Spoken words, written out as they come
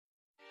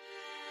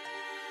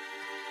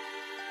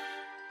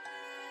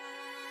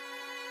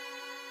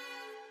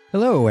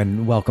Hello,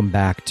 and welcome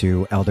back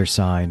to Elder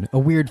Sign, a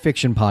weird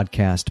fiction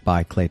podcast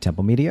by Clay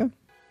Temple Media.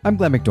 I'm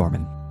Glenn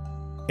McDorman.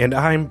 And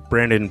I'm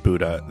Brandon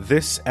Buddha.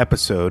 This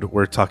episode,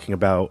 we're talking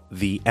about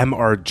the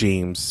M.R.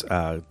 James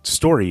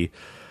story,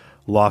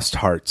 Lost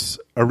Hearts,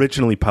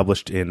 originally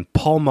published in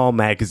Pall Mall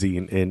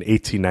magazine in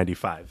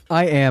 1895.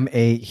 I am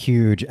a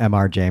huge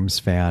M.R. James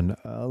fan.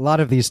 A lot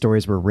of these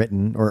stories were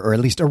written, or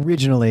at least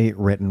originally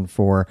written,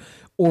 for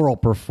oral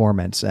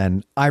performance,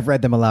 and I've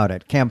read them aloud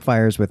at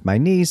campfires with my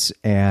niece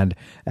and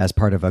as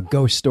part of a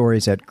ghost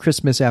stories at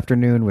Christmas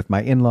afternoon with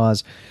my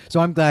in-laws.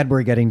 So I'm glad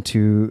we're getting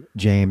to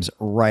James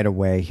right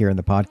away here in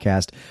the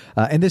podcast.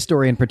 And this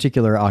story in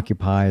particular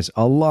occupies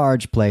a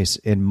large place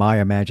in my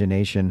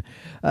imagination.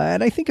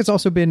 And I think it's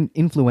also been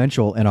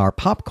influential in our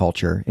pop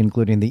culture,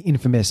 including the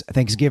infamous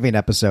Thanksgiving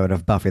episode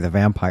of Buffy the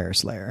Vampire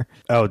Slayer.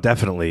 Oh,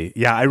 definitely.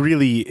 Yeah, I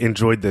really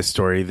enjoyed this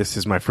story. This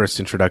is my first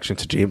introduction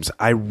to James.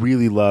 I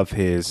really love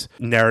his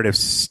narrative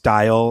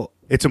style.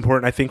 It's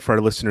important, I think, for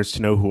our listeners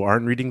to know who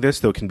aren't reading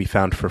this, though it can be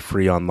found for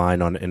free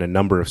online in a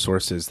number of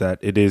sources, that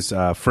it is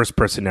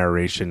first-person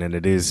narration and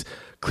it is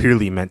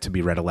clearly meant to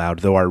be read aloud,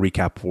 though our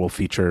recap will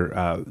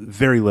feature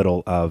very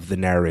little of the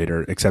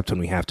narrator, except when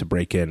we have to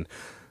break in.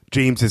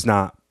 James is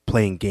not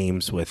playing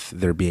games with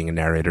there being a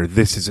narrator.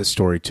 This is a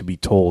story to be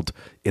told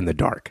in the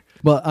dark.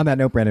 Well, on that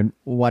note, Brandon,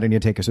 why don't you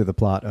take us through the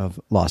plot of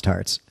Lost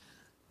Hearts?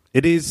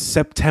 It is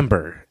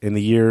September in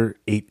the year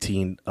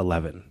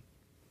 1811.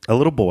 A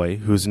little boy,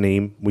 whose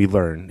name we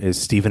learn is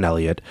Stephen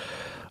Elliott,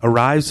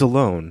 arrives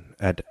alone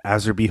at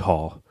Azerby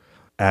Hall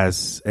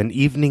as an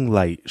evening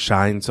light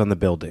shines on the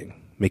building,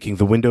 making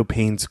the window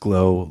panes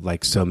glow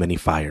like so many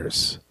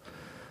fires.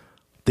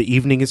 The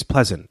evening is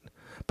pleasant,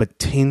 but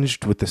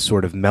tinged with the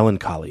sort of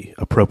melancholy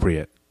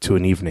appropriate to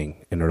an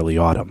evening in early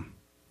autumn.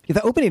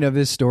 The opening of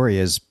this story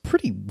is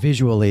pretty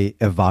visually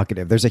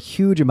evocative. There's a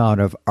huge amount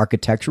of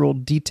architectural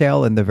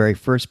detail in the very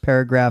first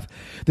paragraph.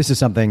 This is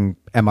something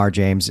M.R.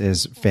 James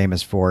is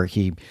famous for.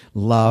 He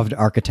loved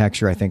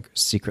architecture, I think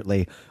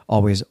secretly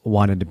always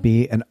wanted to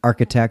be an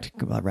architect,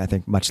 I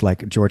think much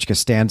like George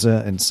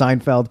Costanza and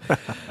Seinfeld.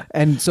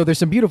 And so there's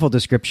some beautiful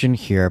description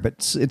here,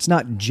 but it's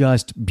not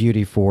just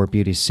beauty for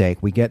beauty's sake.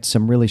 We get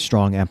some really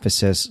strong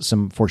emphasis,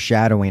 some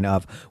foreshadowing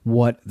of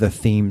what the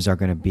themes are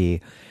going to be.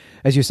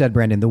 As you said,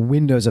 Brandon, the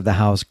windows of the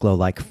house glow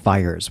like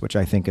fires, which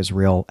I think is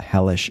real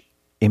hellish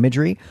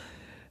imagery.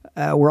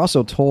 We're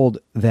also told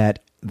that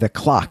the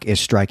clock is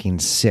striking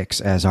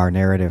 6 as our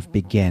narrative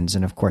begins.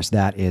 And of course,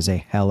 that is a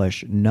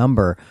hellish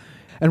number.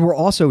 And we're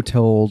also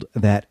told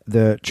that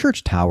the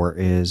church tower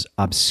is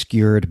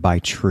obscured by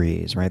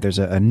trees, right? There's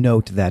a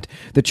note that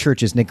the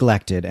church is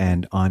neglected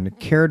and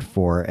uncared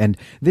for. And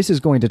this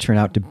is going to turn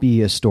out to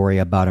be a story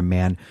about a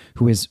man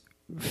who is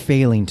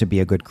failing to be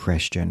a good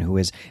Christian, who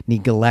is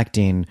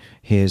neglecting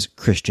his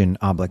Christian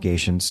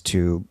obligations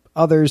to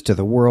others, to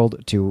the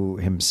world, to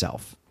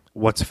himself.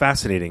 What's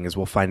fascinating, as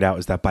we'll find out,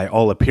 is that by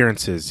all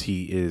appearances,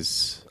 he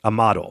is a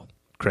model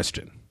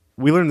Christian.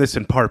 We learn this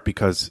in part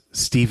because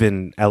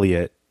Stephen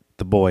Elliott,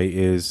 the boy,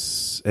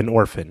 is an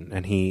orphan,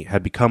 and he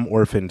had become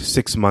orphaned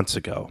 6 months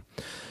ago.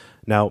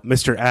 Now,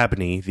 Mr.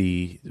 Abney,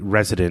 the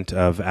resident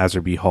of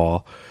Azerby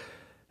Hall,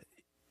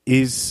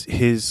 is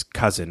his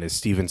cousin, is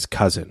Stephen's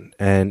cousin,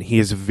 and he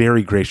has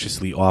very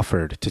graciously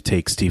offered to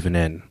take Stephen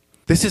in.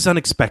 This is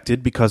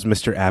unexpected because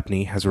Mr.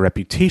 Abney has a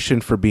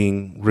reputation for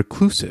being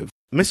reclusive.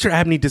 Mr.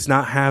 Abney does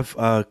not have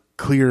a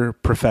clear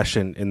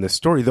profession in this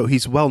story, though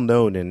he's well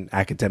known in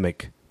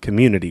academic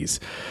communities.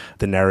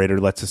 The narrator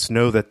lets us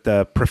know that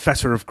the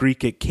professor of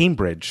Greek at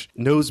Cambridge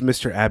knows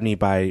Mr. Abney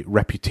by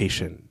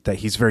reputation, that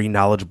he's very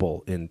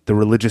knowledgeable in the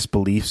religious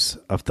beliefs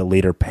of the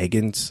later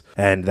pagans,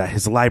 and that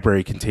his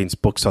library contains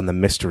books on the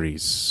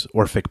mysteries,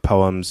 Orphic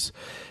poems,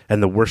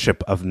 and the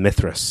worship of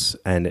Mithras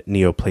and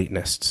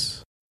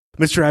Neoplatonists.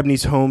 Mr.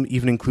 Abney's home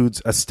even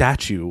includes a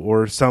statue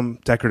or some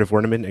decorative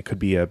ornament. It could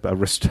be a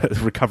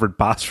recovered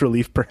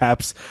bas-relief,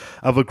 perhaps,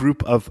 of a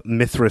group of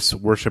Mithras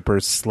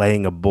worshippers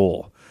slaying a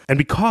bull. And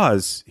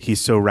because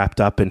he's so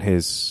wrapped up in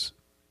his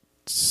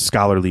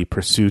scholarly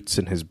pursuits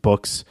and his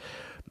books,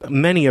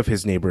 many of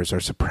his neighbors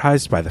are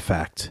surprised by the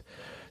fact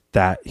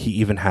that he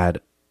even had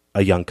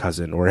a young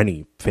cousin or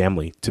any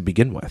family to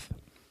begin with.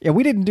 Yeah,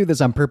 we didn't do this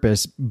on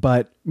purpose,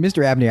 but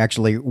Mr. Abney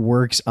actually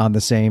works on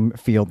the same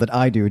field that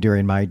I do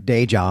during my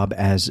day job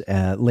as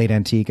a late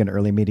antique and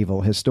early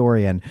medieval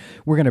historian.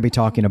 We're going to be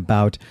talking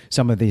about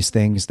some of these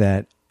things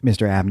that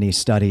Mr. Abney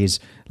studies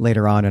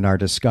later on in our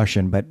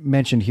discussion, but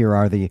mentioned here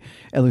are the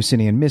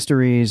Eleusinian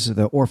mysteries,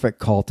 the Orphic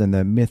cult, and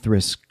the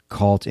Mithras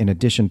cult, in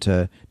addition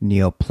to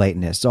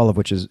Neoplatonists, all of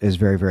which is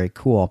very, very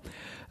cool.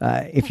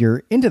 If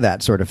you're into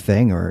that sort of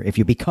thing, or if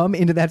you become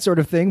into that sort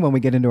of thing when we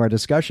get into our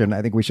discussion,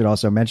 I think we should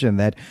also mention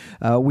that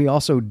we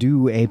also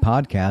do a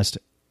podcast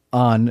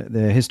on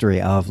the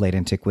history of late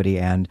antiquity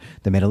and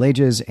the Middle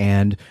Ages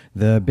and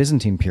the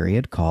Byzantine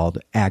period called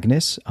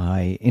Agnes.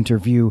 I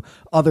interview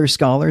other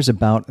scholars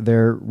about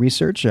their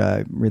research,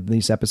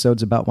 release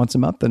episodes about once a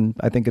month, and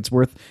I think it's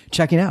worth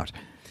checking out.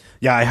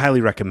 Yeah, I highly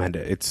recommend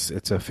it.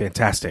 It's a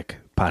fantastic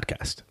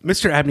podcast.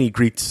 Mr. Abney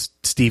greets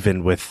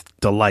Stephen with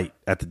delight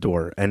at the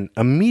door and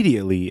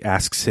immediately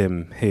asks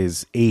him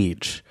his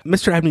age.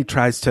 Mr. Abney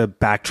tries to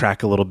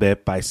backtrack a little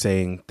bit by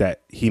saying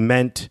that he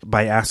meant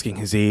by asking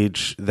his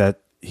age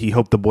that he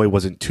hoped the boy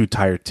wasn't too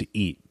tired to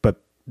eat.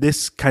 But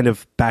this kind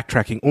of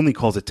backtracking only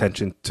calls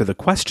attention to the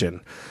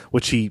question,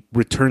 which he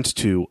returns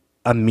to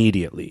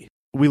immediately.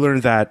 We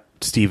learn that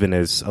Stephen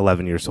is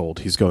 11 years old.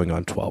 He's going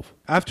on 12.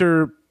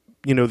 After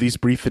these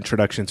brief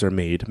introductions are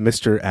made,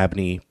 Mr.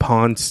 Abney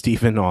pawns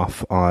Stephen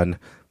off on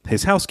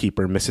his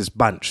housekeeper, Mrs.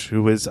 Bunch,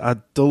 who is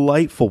a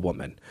delightful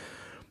woman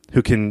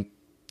who can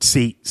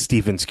sate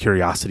Stephen's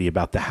curiosity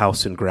about the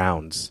house and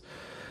grounds.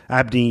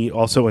 Abney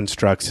also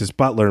instructs his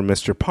butler,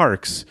 Mr.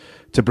 Parks,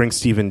 to bring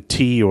Stephen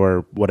tea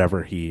or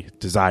whatever he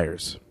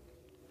desires.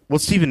 Well,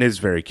 Stephen is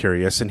very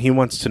curious, and he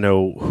wants to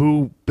know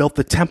who built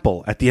the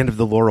temple at the end of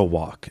the Laurel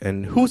Walk,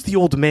 and who's the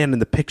old man in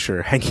the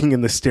picture hanging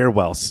in the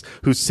stairwells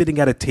who's sitting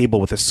at a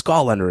table with a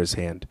skull under his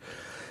hand.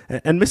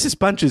 And Mrs.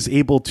 Bunch is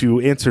able to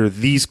answer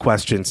these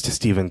questions to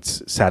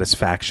Stephen's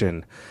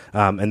satisfaction,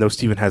 and though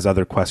Stephen has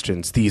other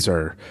questions, these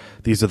are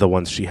the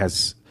ones she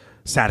has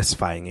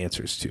satisfying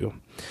answers to.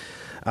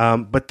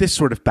 But this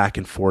sort of back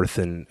and forth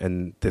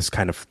and this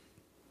kind of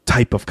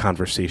type of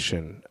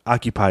conversation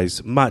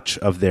occupies much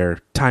of their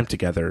time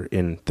together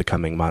in the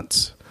coming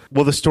months.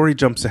 Well, the story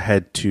jumps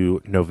ahead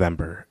to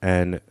November,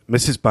 and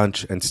Mrs.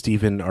 Bunch and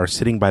Stephen are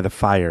sitting by the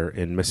fire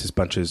in Mrs.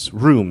 Bunch's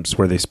rooms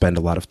where they spend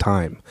a lot of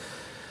time.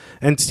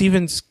 And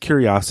Stephen's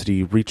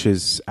curiosity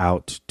reaches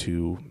out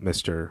to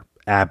Mr.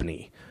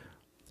 Abney.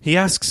 He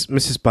asks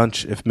Mrs.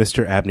 Bunch if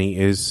Mr. Abney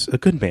is a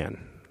good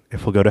man,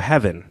 if he'll go to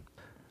heaven.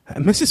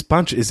 Mrs.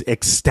 Bunch is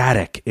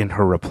ecstatic in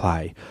her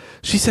reply.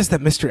 She says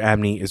that Mr.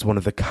 Abney is one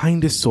of the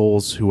kindest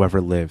souls who ever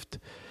lived.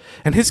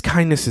 And his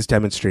kindness is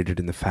demonstrated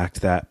in the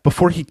fact that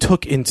before he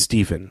took in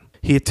Stephen,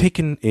 he had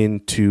taken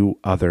in 2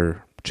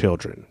 other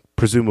children,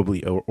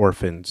 presumably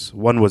orphans.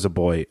 One was a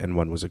boy and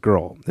one was a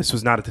girl. This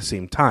was not at the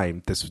same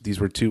time. These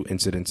were 2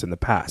 incidents in the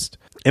past.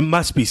 It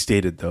must be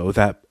stated, though,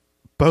 that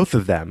both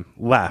of them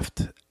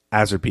left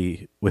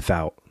Azerby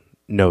without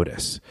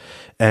notice.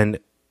 And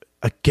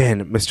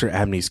again, Mr.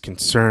 Abney's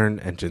concern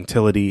and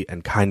gentility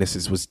and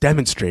kindnesses was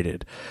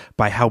demonstrated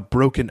by how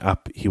broken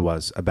up he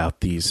was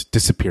about these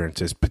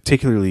disappearances,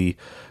 particularly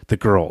the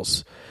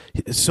girls.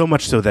 So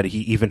much so that he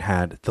even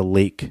had the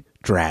lake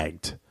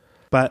dragged.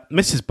 But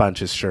Mrs.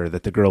 Bunch is sure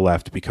that the girl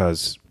left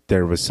because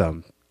there was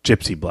some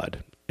gypsy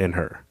blood in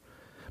her.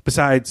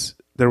 Besides,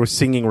 there was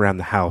singing around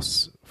the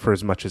house for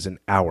as much as an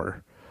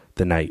hour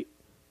the night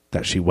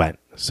that she went.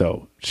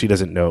 So she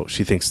doesn't know.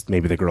 She thinks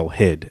maybe the girl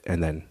hid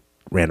and then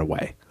ran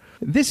away.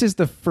 This is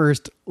the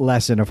first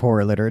lesson of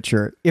horror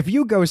literature. If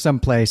you go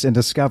someplace and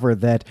discover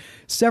that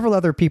several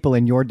other people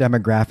in your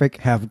demographic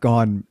have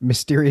gone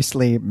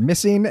mysteriously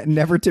missing,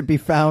 never to be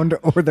found,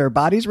 or their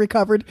bodies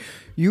recovered,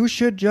 you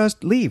should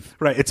just leave.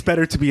 Right. It's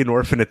better to be an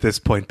orphan at this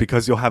point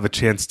because you'll have a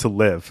chance to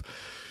live.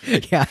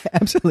 Yeah,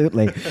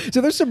 absolutely.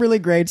 So there's some really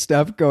great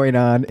stuff going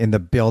on in the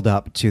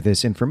build-up to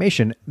this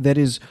information that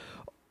is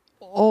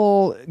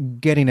all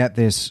getting at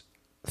this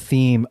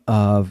theme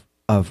of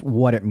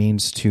what it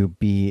means to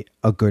be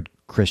a good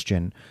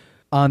Christian.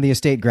 On the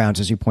estate grounds,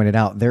 as you pointed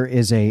out, there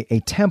is a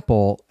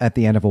temple at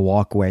the end of a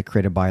walkway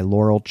created by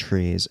laurel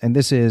trees. And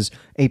this is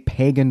a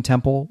pagan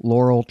temple.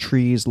 Laurel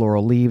trees,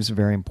 laurel leaves,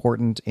 very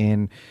important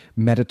in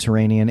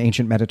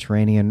ancient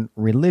Mediterranean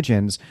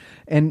religions.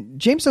 And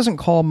James doesn't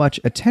call much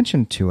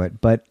attention to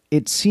it, but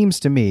it seems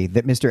to me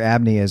that Mr.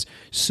 Abney is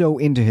so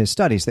into his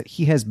studies that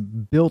he has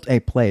built a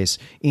place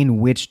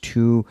in which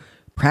to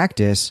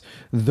practice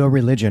the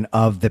religion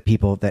of the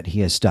people that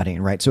he is studying,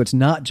 right? So it's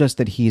not just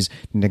that he's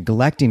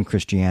neglecting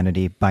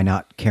Christianity by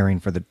not caring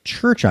for the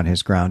church on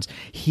his grounds.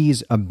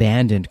 He's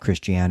abandoned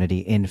Christianity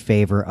in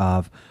favor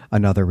of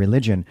another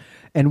religion.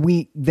 And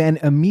we then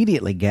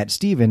immediately get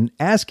Stephen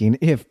asking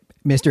if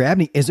Mr.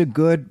 Abney is a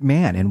good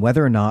man and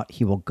whether or not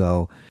he will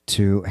go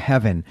to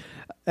heaven.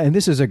 And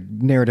this is a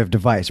narrative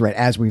device, right,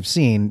 as we've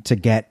seen, to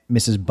get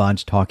Mrs.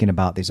 Bunch talking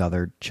about these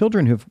other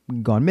children who've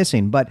gone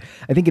missing. But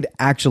I think it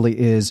actually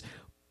is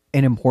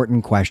an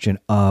important question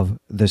of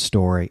the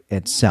story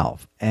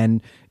itself.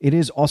 And it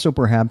is also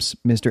perhaps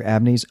Mr.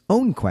 Abney's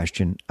own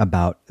question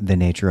about the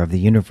nature of the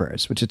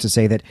universe, which is to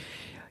say that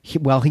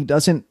while he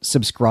doesn't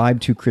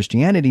subscribe to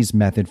Christianity's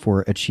method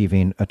for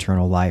achieving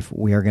eternal life,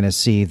 we are going to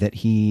see that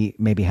he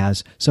maybe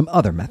has some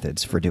other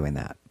methods for doing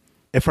that.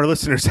 If our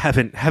listeners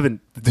haven't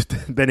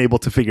been able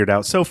to figure it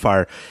out so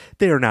far,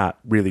 they are not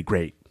really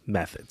great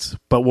methods,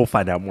 but we'll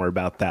find out more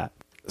about that.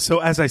 So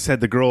as I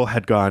said, the girl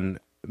had gone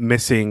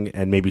missing,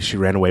 and maybe she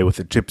ran away with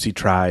a gypsy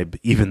tribe,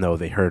 even though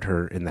they heard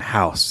her in the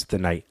house the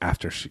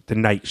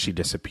night she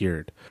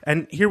disappeared.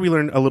 And here we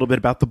learn a little bit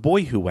about the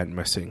boy who went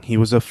missing. He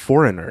was a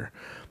foreigner,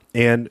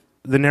 and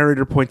the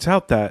narrator points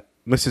out that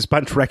Mrs.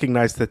 Bunch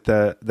recognized that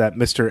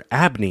Mr.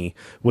 Abney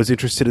was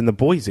interested in the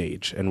boy's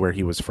age and where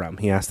he was from.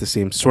 He asked the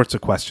same sorts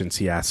of questions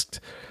he asked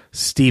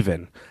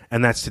Stephen,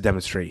 and that's to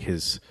demonstrate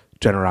his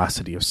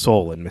generosity of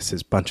soul in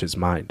Mrs. Bunch's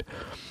mind.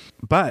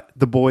 But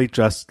the boy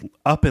just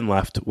up and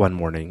left one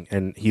morning,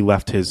 and he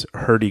left his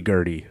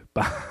hurdy-gurdy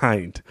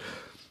behind.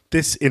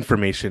 This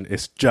information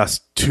is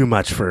just too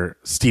much for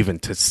Stephen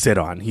to sit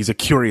on. He's a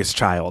curious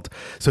child.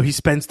 So he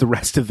spends the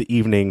rest of the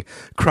evening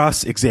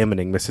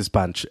cross-examining Mrs.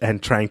 Bunch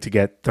and trying to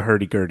get the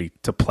hurdy-gurdy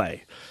to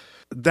play.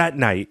 That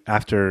night,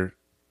 after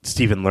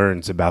Stephen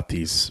learns about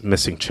these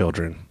missing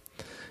children,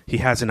 he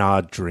has an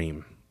odd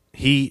dream.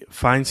 He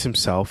finds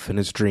himself in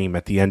his dream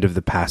at the end of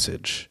the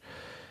passage,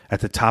 at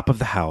the top of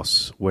the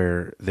house,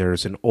 where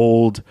there's an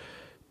old,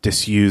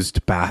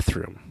 disused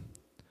bathroom.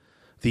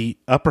 The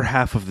upper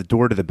half of the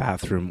door to the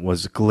bathroom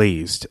was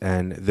glazed,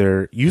 and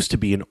there used to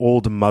be an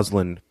old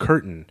muslin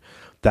curtain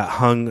that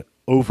hung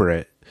over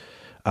it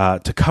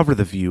to cover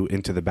the view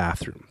into the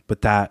bathroom.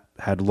 But that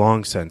had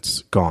long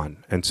since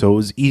gone, and so it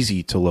was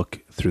easy to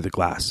look through the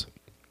glass.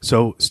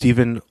 So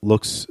Stephen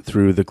looks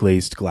through the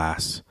glazed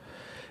glass,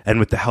 and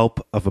with the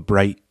help of a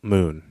bright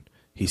moon,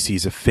 he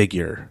sees a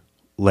figure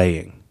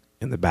laying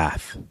in the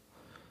bath.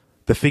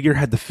 The figure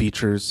had the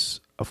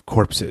features of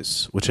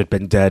corpses which had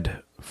been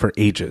dead for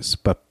ages,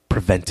 but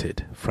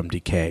prevented from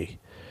decay.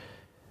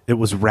 It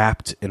was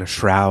wrapped in a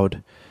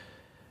shroud,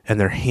 and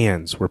their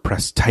hands were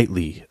pressed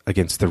tightly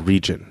against the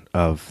region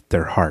of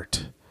their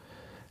heart.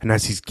 And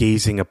as he's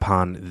gazing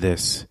upon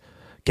this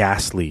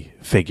ghastly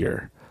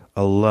figure,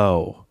 a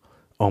low,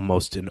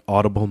 almost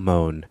inaudible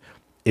moan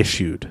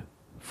issued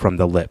from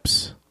the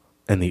lips,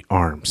 and the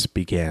arms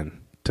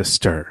began to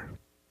stir.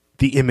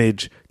 The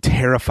image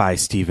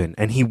terrifies Stephen,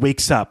 and he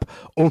wakes up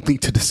only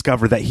to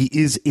discover that he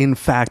is, in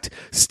fact,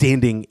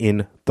 standing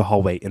in the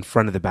hallway in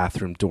front of the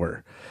bathroom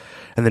door.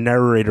 And the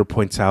narrator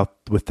points out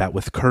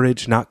with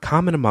courage not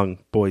common among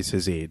boys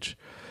his age,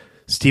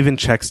 Stephen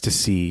checks to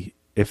see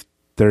if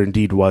there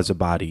indeed was a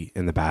body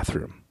in the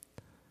bathroom.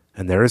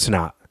 And there is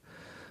not.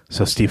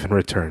 So Stephen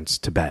returns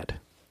to bed.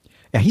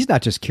 Yeah, he's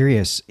not just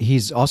curious,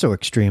 he's also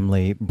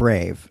extremely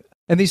brave.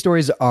 And these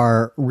stories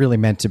are really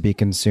meant to be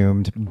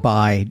consumed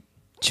by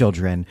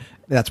children.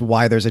 That's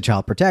why there's a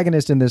child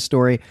protagonist in this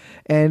story.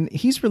 And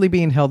he's really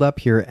being held up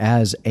here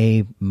as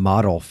a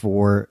model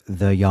for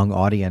the young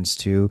audience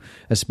to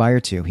aspire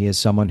to. He is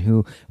someone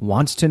who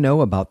wants to know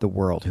about the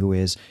world, who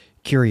is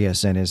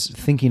curious and is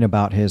thinking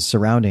about his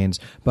surroundings,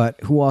 but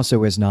who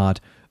also is not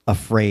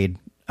afraid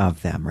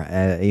of them.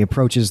 He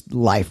approaches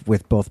life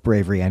with both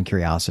bravery and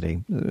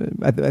curiosity.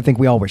 I think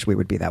we all wish we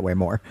would be that way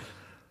more.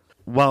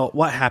 Well,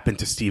 what happened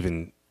to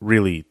Stephen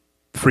really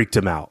freaked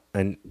him out,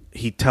 and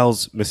he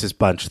tells Mrs.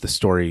 Bunch the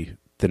story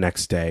the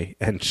next day,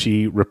 and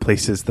she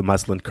replaces the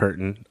muslin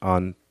curtain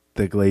on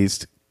the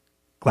glazed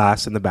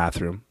glass in the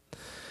bathroom.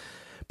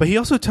 But he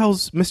also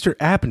tells Mr.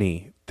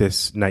 Abney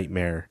this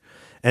nightmare,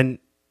 and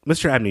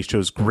Mr. Abney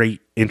shows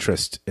great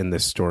interest in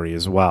this story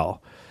as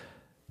well,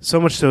 so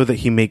much so that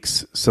he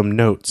makes some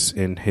notes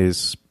in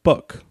his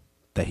book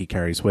that he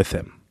carries with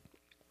him.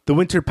 The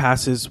winter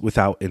passes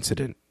without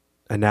incident,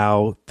 and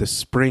now the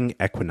spring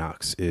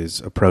equinox is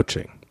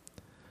approaching.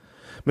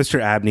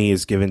 Mr. Abney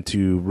is given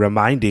to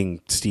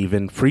reminding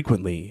Stephen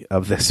frequently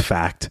of this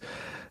fact,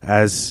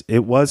 as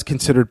it was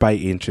considered by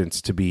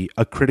ancients to be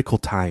a critical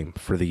time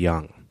for the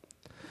young.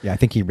 Yeah, I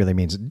think he really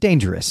means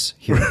dangerous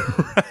here.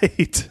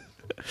 Right.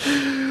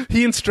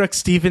 He instructs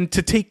Stephen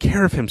to take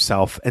care of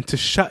himself and to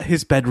shut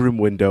his bedroom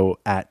window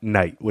at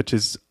night, which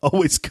is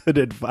always good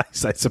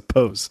advice, I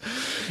suppose.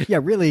 Yeah,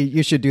 really,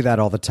 you should do that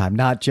all the time,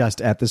 not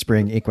just at the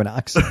spring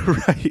equinox.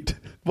 Right.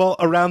 Well,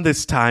 around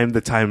this time,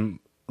 the time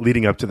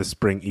leading up to the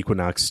spring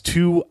equinox,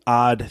 two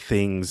odd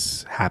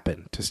things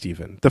happen to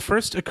Stephen. The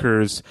first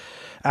occurs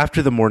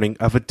after the morning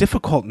of a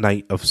difficult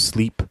night of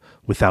sleep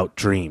without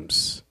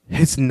dreams.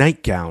 His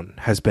nightgown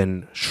has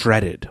been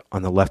shredded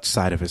on the left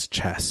side of his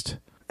chest,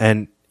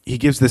 and he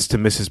gives this to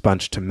Mrs.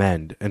 Bunch to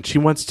mend, and she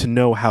wants to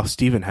know how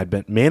Stephen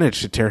had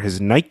managed to tear his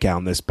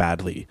nightgown this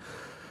badly,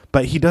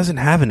 but he doesn't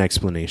have an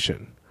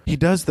explanation. He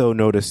does, though,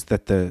 notice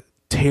that the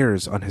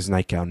tears on his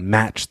nightgown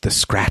match the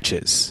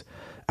scratches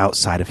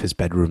outside of his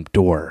bedroom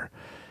door,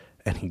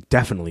 and he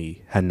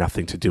definitely had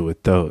nothing to do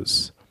with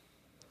those.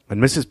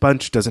 And Mrs.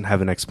 Bunch doesn't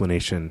have an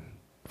explanation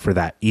for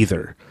that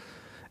either,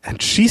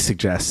 and she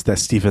suggests that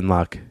Stephen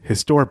lock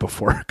his door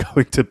before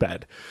going to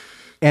bed.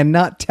 And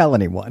not tell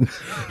anyone.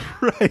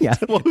 Right. Yeah.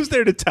 Well, who's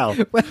there to tell?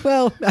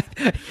 Well,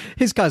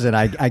 his cousin,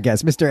 I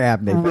guess, Mr.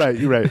 Abney.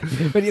 Right.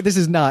 But this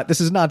is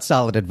not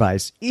solid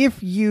advice.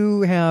 If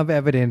you have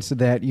evidence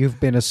that you've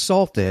been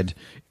assaulted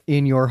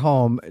in your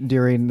home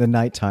during the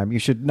nighttime, you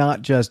should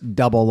not just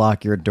double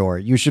lock your door.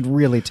 You should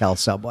really tell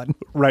someone.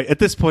 Right. At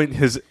this point,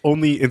 his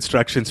only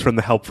instructions from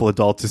the helpful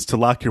adult is to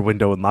lock your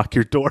window and lock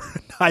your door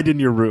and hide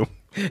in your room.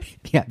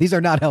 Yeah, these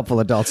are not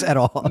helpful adults at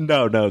all.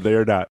 No, they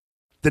are not.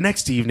 The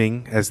next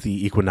evening, as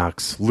the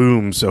equinox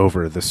looms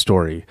over the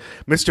story,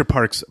 Mr.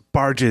 Parks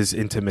barges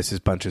into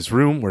Mrs. Bunch's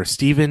room where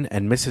Stephen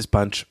and Mrs.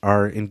 Bunch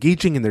are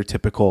engaging in their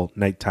typical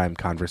nighttime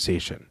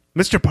conversation.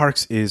 Mr.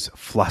 Parks is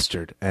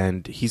flustered,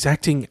 and he's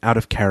acting out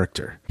of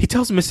character. He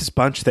tells Mrs.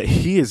 Bunch that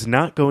he is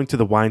not going to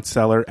the wine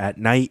cellar at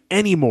night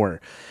anymore,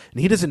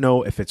 and he doesn't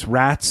know if it's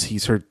rats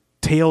he's heard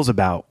tales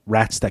about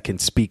rats that can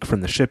speak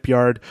from the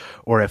shipyard,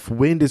 or if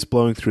wind is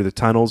blowing through the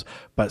tunnels,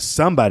 but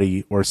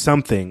somebody or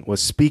something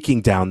was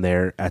speaking down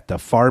there at the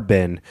far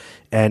bin,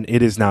 and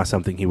it is not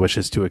something he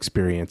wishes to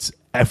experience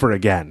ever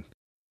again.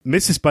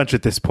 Mrs. Bunch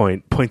at this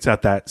point points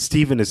out that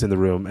Stephen is in the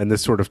room, and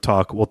this sort of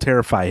talk will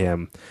terrify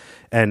him.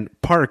 And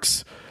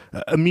Parks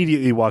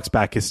immediately walks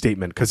back his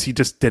statement because he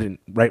just didn't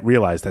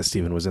realize that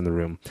Stephen was in the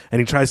room. And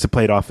he tries to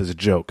play it off as a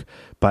joke.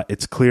 But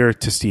it's clear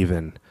to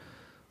Stephen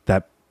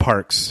that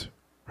Parks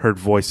heard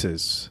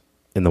voices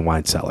in the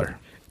wine cellar.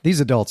 These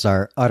adults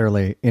are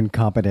utterly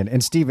incompetent,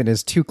 and Stephen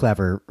is too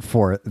clever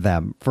for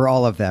them, for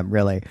all of them,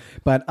 really.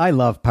 But I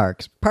love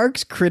Parks.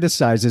 Parks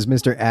criticizes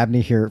Mr.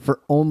 Abney here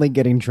for only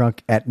getting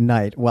drunk at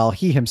night, while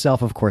he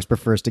himself, of course,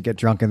 prefers to get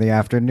drunk in the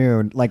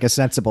afternoon, like a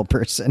sensible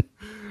person.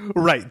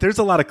 Right. There's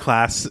a lot of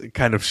class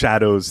kind of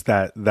shadows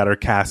that are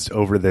cast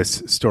over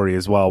this story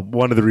as well.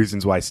 One of the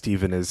reasons why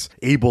Stephen is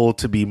able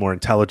to be more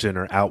intelligent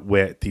or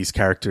outwit these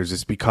characters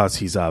is because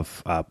he's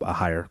of a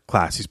higher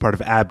class. He's part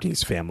of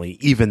Abney's family,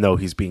 even though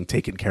he's being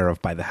taken care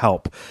of by the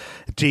help.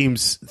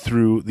 James,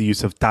 through the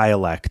use of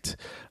dialect,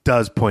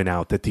 does point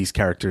out that these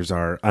characters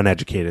are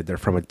uneducated. They're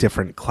from a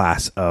different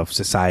class of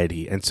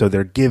society. And so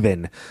they're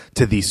given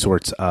to these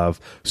sorts of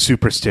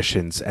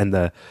superstitions and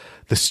the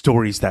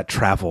stories that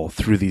travel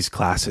through these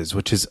classes,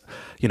 which is,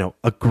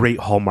 a great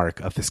hallmark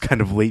of this kind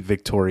of late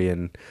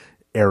Victorian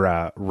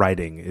era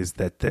writing, is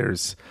that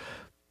there's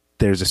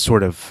a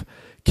sort of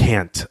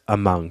cant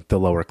among the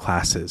lower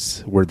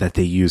classes that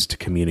they use to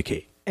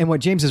communicate. And what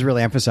James is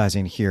really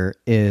emphasizing here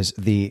is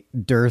the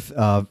dearth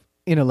of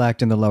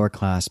intellect in the lower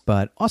class,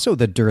 but also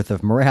the dearth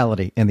of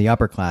morality in the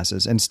upper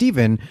classes. And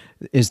Stephen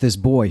is this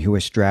boy who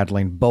is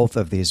straddling both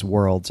of these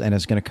worlds and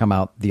is going to come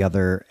out the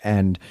other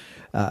end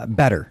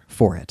better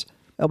for it.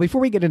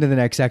 Before we get into the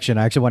next section,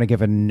 I actually want to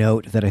give a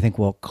note that I think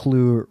will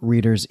clue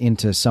readers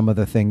into some of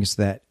the things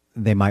that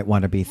they might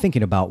want to be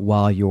thinking about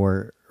while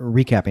you're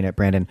recapping it,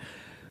 Brandon.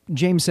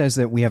 James says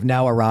that we have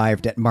now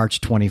arrived at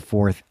March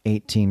 24th,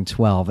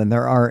 1812, and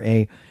there are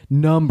a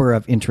number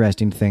of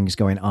interesting things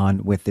going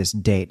on with this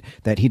date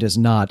that he does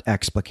not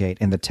explicate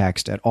in the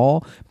text at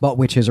all, but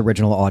which his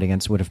original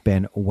audience would have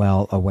been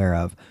well aware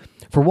of.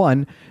 For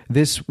one,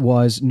 this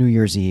was New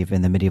Year's Eve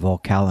in the medieval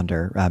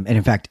calendar. And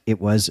in fact,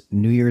 it was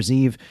New Year's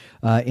Eve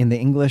in the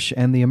English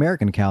and the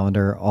American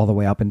calendar all the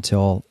way up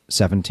until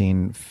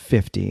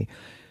 1750.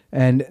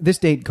 And this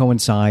date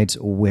coincides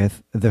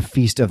with the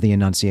Feast of the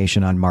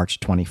Annunciation on March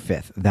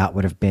 25th. That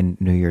would have been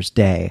New Year's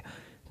Day.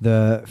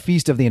 The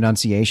Feast of the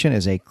Annunciation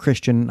is a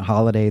Christian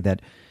holiday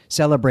that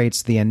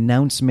celebrates the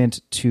announcement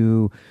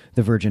to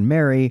the Virgin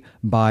Mary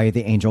by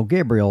the angel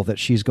Gabriel that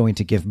she's going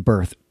to give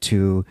birth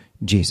to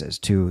Jesus,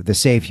 to the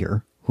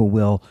Savior, who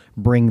will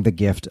bring the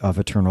gift of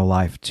eternal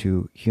life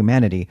to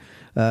humanity.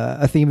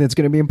 A theme that's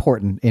going to be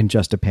important in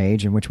Just a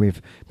Page, and which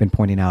we've been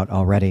pointing out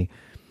already.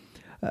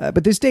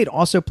 But this date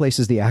also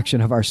places the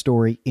action of our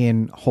story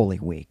in Holy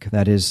Week.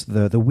 That is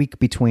the week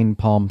between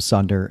Palm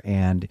Sunday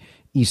and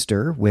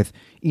Easter, with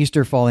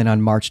Easter falling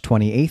on March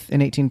 28th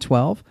in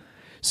 1812.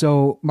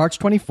 So March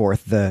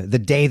 24th, the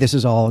day this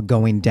is all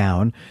going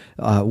down,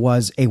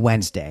 was a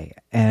Wednesday.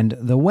 And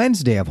the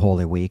Wednesday of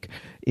Holy Week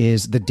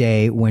is the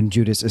day when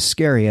Judas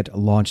Iscariot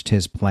launched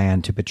his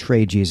plan to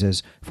betray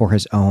Jesus for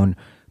his own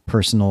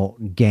personal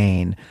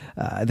gain.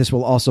 This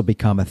will also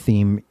become a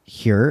theme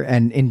here.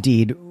 And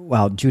indeed,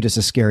 while Judas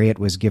Iscariot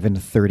was given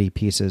 30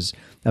 pieces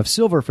of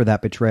silver for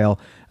that betrayal,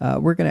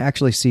 we're going to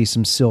actually see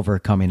some silver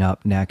coming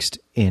up next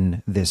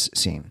in this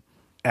scene.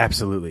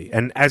 Absolutely.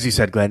 And as you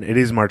said, Glenn, it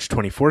is March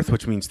 24th,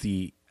 which means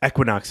the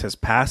equinox has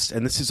passed.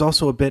 And this is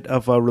also a bit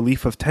of a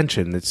relief of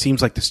tension. It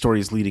seems like the story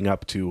is leading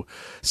up to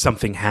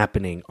something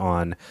happening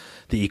on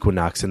the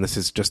equinox. And this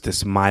is just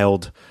this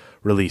mild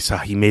release.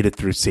 He made it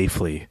through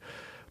safely.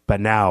 But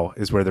now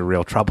is where the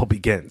real trouble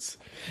begins.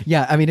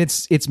 Yeah, I mean,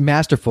 it's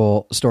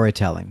masterful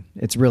storytelling.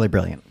 It's really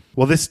brilliant.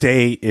 Well, this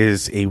day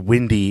is a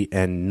windy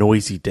and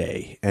noisy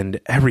day. And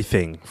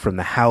everything from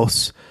the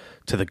house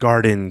to the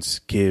gardens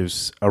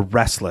gives a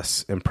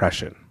restless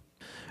impression.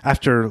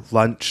 After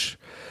lunch,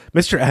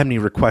 Mr. Abney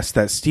requests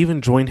that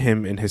Stephen join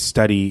him in his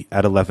study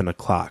at 11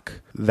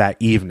 o'clock that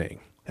evening.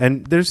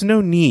 And there's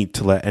no need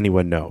to let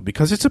anyone know,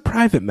 because it's a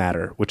private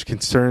matter which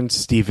concerns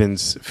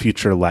Stephen's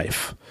future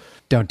life.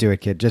 Don't do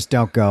it, kid. Just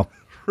don't go.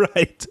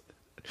 Right.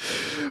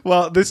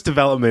 Well, this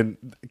development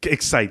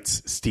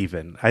excites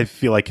Stephen. I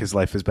feel like his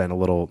life has been a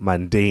little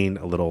mundane,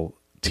 a little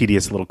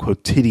tedious, a little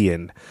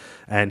quotidian,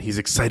 and he's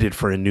excited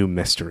for a new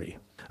mystery.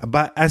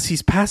 But as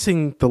he's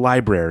passing the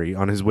library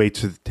on his way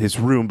to his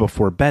room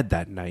before bed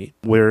that night,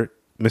 where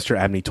Mr.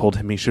 Abney told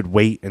him he should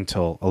wait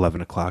until 11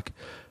 o'clock,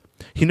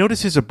 he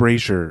notices a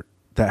brazier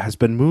that has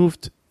been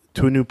moved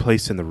to a new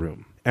place in the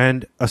room,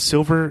 and a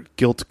silver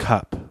gilt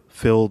cup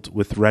filled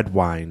with red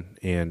wine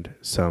and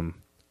some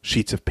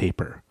sheets of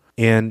paper.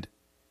 And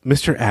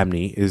Mr.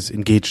 Abney is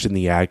engaged in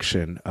the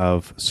action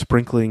of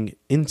sprinkling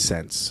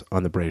incense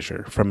on the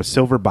brazier from a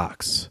silver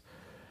box.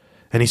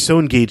 And he's so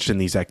engaged in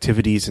these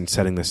activities and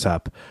setting this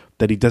up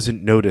that he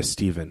doesn't notice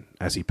Stephen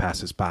as he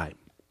passes by.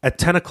 At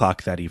 10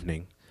 o'clock that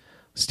evening,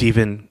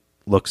 Stephen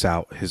looks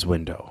out his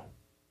window,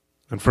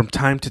 and from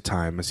time to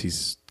time, as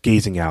he's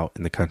gazing out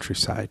in the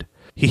countryside,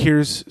 he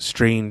hears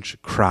strange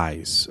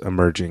cries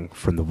emerging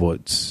from the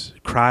woods,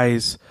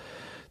 cries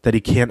that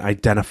he can't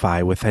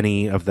identify with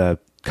any of the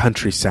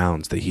country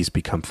sounds that he's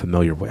become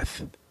familiar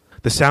with.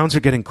 The sounds are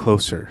getting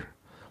closer,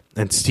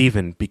 and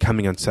Stephen,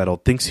 becoming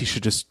unsettled, thinks he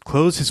should just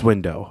close his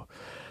window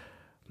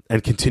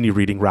and continue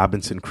reading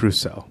Robinson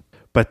Crusoe.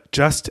 But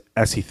just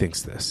as he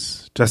thinks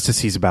this, just as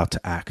he's about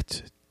to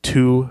act,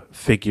 two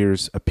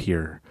figures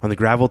appear on the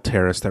gravel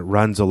terrace that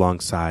runs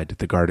alongside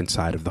the garden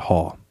side of the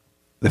hall.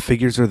 The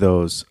figures are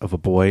those of a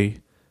boy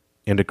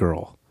and a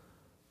girl,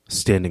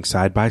 standing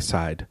side by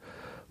side,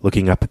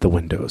 looking up at the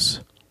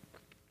windows.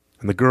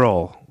 And the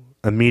girl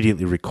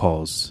immediately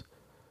recalls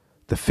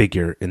the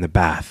figure in the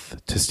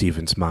bath to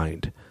Stephen's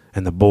mind,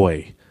 and the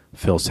boy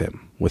fills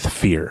him with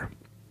fear.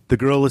 The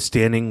girl is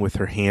standing with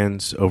her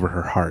hands over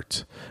her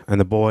heart, and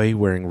the boy,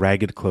 wearing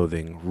ragged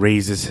clothing,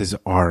 raises his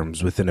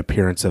arms with an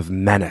appearance of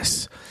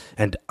menace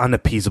and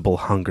unappeasable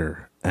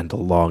hunger and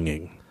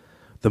longing.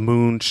 The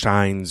moon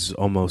shines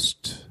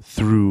almost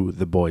through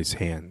the boy's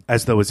hand,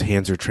 as though his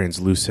hands are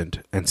translucent,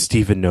 and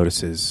Stephen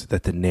notices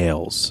that the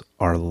nails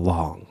are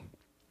long.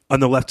 On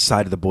the left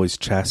side of the boy's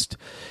chest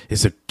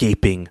is a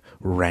gaping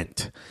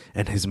rent,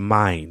 and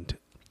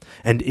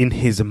in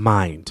his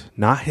mind,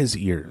 not his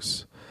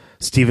ears,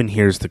 Stephen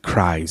hears the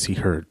cries he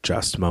heard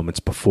just moments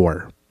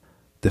before.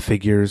 The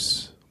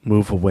figures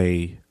move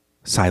away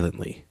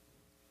silently,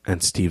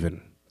 and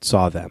Stephen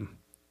saw them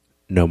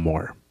no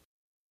more.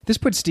 This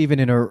puts Stephen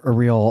in a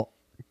real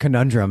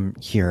conundrum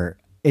here.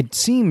 It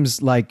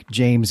seems like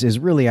James is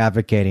really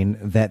advocating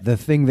that the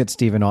thing that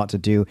Stephen ought to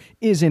do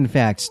is, in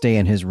fact, stay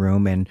in his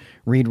room and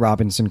read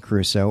Robinson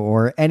Crusoe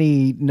or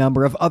any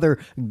number of other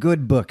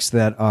good books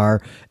that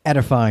are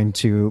edifying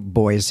to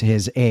boys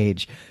his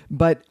age.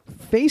 But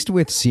faced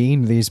with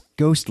seeing these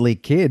ghostly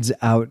kids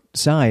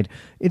outside,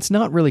 it's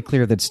not really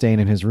clear that staying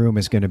in his room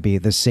is going to be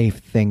the safe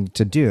thing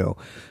to do.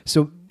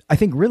 So I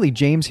think really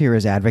James here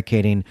is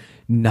advocating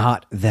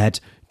not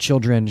that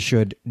children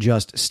should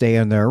just stay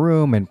in their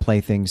room and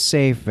play things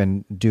safe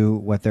and do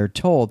what they're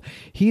told.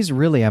 He's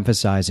really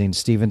emphasizing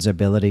Stephen's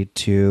ability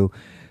to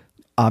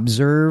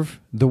observe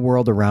the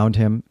world around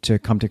him, to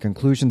come to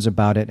conclusions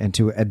about it, and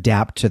to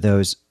adapt to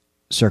those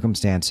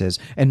circumstances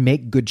and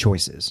make good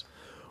choices.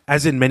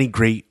 As in many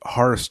great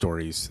horror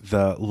stories,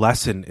 the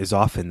lesson is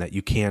often that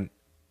you can't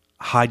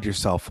hide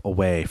yourself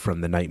away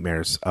from the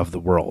nightmares of the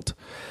world.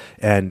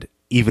 And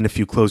even if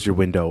you close your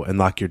window and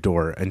lock your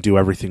door and do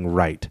everything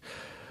right,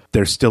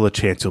 there's still a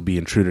chance you'll be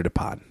intruded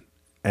upon.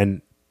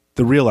 And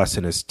the real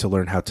lesson is to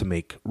learn how to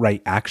make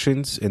right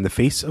actions in the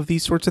face of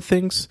these sorts of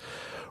things,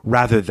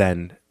 rather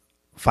than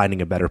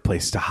finding a better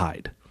place to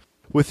hide.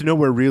 With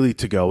nowhere really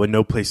to go and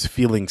no place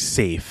feeling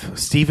safe,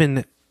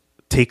 Stephen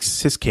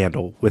takes his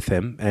candle with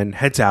him and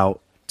heads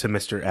out to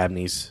Mr.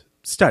 Abney's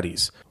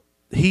studies.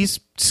 He's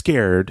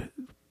scared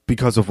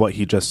because of what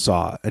he just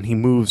saw, and he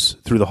moves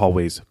through the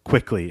hallways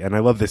quickly. And I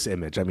love this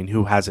image. I mean,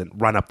 who hasn't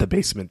run up the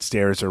basement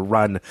stairs or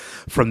run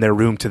from their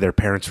room to their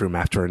parents' room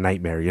after a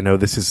nightmare? You know,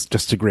 this is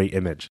just a great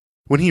image.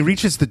 When he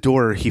reaches the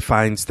door, he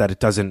finds that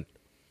it doesn't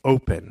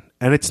open.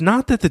 And it's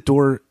not that the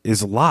door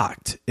is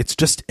locked. It's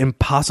just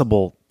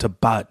impossible to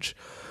budge.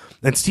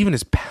 And Stephen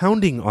is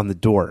pounding on the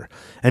door,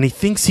 and he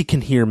thinks he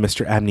can hear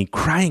Mr. Abney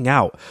crying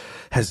out.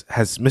 Has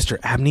Mr.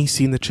 Abney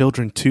seen the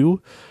children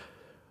too?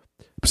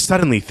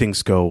 Suddenly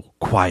things go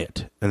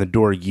quiet, and the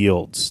door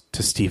yields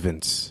to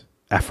Stephen's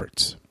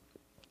efforts.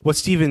 What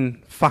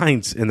Stephen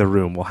finds in the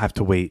room will have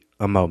to wait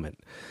a moment,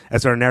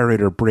 as our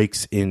narrator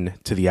breaks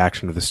into the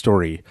action of the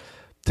story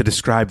to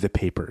describe the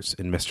papers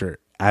in Mr.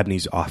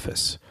 Abney's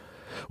office,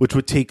 which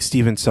would take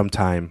Stephen some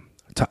time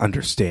to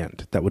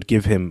understand, that would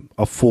give him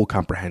a full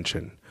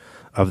comprehension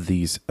of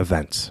these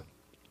events.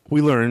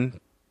 We learn,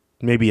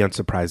 maybe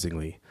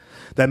unsurprisingly,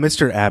 that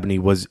Mr. Abney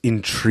was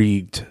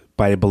intrigued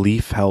by a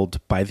belief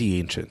held by the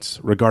ancients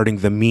regarding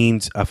the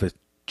means of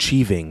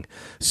achieving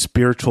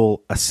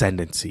spiritual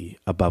ascendancy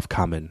above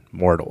common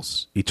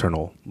mortals,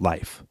 eternal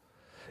life,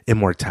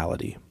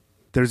 immortality.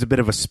 There's a bit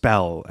of a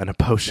spell and a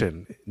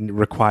potion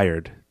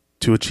required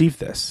to achieve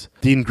this.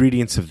 The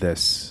ingredients of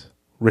this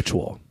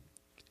ritual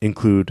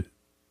include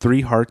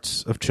 3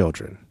 hearts of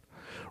children,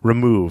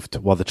 removed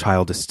while the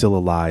child is still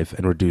alive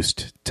and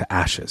reduced to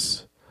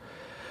ashes.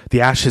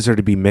 The ashes are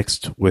to be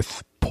mixed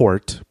with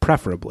port,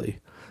 preferably,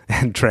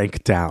 and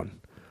drank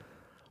down.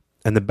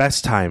 And the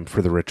best time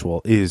for the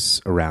ritual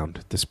is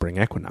around the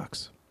spring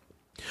equinox.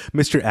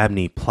 Mr.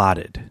 Abney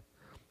plotted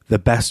the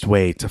best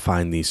way to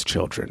find these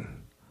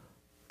children.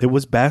 It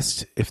was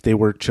best if they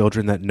were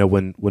children that no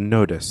one would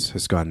notice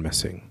has gone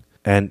missing.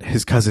 And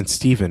his cousin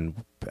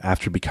Stephen,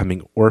 after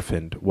becoming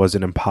orphaned, was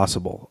an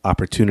impossible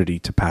opportunity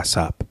to pass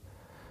up.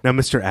 Now,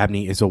 Mr.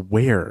 Abney is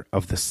aware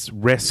of the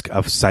risk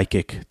of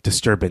psychic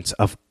disturbance,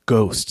 of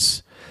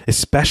ghosts,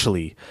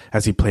 especially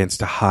as he plans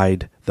to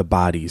hide the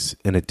bodies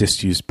in a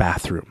disused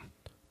bathroom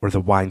or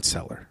the wine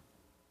cellar.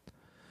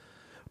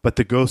 But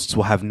the ghosts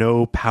will have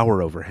no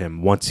power over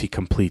him once he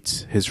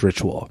completes his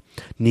ritual.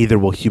 Neither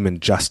will human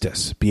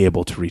justice be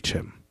able to reach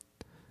him.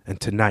 And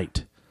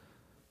tonight,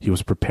 he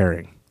was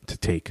preparing to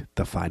take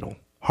the final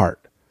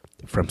heart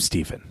from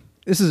Stephen.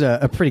 This is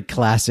a pretty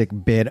classic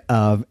bit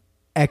of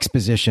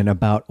exposition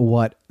about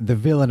what the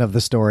villain of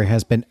the story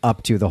has been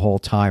up to the whole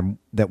time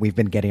that we've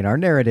been getting our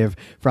narrative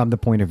from the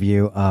point of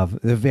view of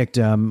the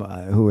victim,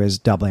 who is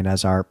doubling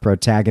as our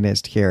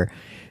protagonist here.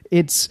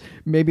 It's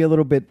maybe a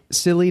little bit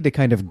silly to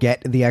kind of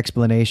get the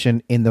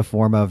explanation in the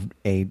form of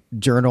a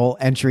journal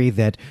entry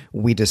that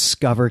we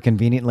discover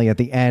conveniently at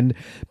the end,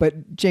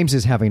 but James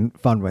is having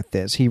fun with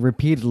this. He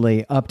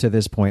repeatedly, up to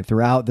this point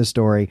throughout the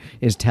story,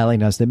 is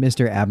telling us that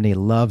Mr. Abney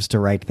loves to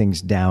write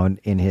things down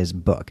in his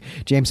book.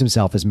 James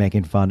himself is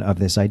making fun of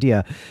this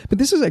idea, but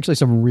this is actually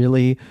some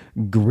really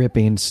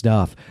gripping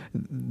stuff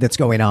that's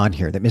going on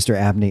here that Mr.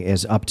 Abney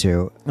is up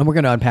to, and we're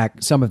going to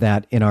unpack some of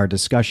that in our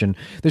discussion.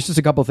 There's just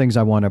a couple things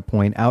I want to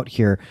point out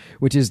here,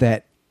 which is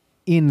that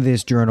in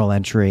this journal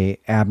entry,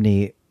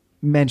 Abney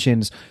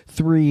mentions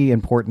three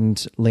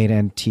important late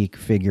antique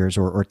figures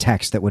or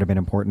texts that would have been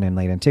important in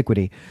late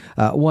antiquity.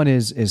 One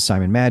is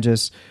Simon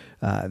Magus.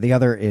 The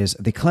other is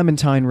the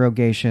Clementine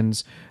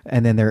Rogations.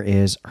 And then there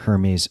is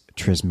Hermes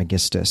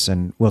Trismegistus.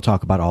 And we'll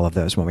talk about all of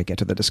those when we get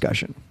to the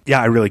discussion. Yeah,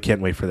 I really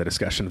can't wait for the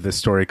discussion of this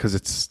story because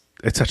it's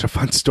such a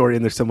fun story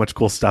and there's so much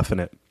cool stuff in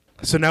it.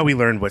 So now we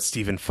learn what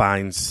Stephen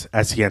finds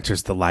as he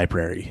enters the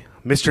library.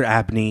 Mr.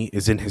 Abney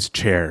is in his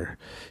chair.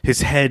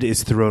 His head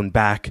is thrown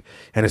back,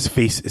 and his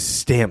face is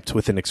stamped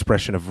with an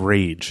expression of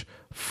rage,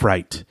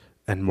 fright,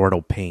 and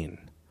mortal pain.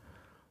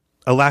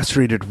 A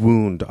lacerated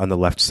wound on the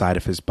left side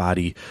of his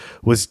body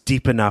was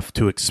deep enough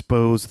to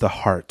expose the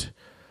heart.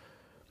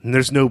 And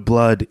there's no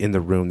blood in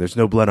the room. There's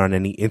no blood on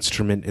any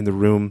instrument in the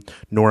room,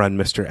 nor on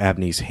Mr.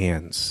 Abney's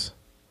hands.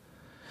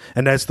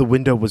 And as the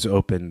window was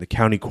open, the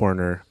county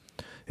coroner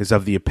is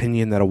of the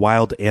opinion that a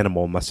wild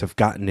animal must have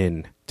gotten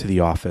in to the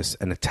office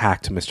and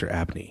attacked Mr.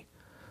 Abney.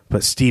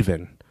 But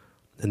Stephen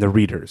and the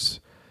readers,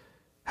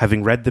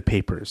 having read the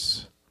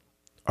papers,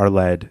 are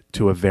led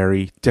to a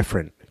very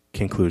different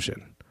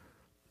conclusion.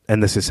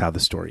 And this is how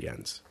the story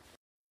ends.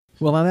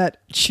 Well, on that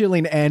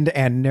chilling end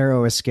and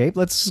narrow escape,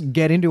 let's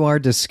get into our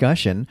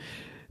discussion.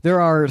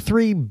 There are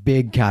three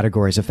big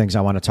categories of things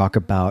I want to talk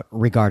about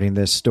regarding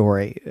this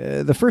story.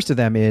 The first of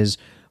them is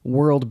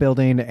world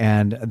building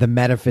and the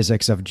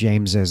metaphysics of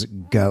James's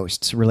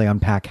ghosts, really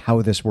unpack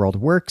how this world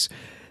works.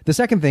 The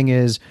second thing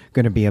is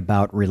going to be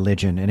about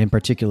religion, and in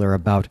particular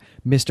about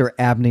Mr.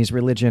 Abney's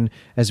religion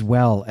as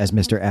well as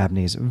Mr.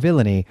 Abney's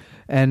villainy.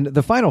 And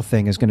the final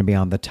thing is going to be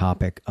on the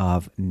topic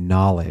of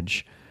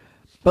knowledge.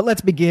 But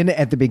let's begin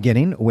at the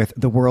beginning with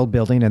the world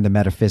building and the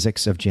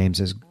metaphysics of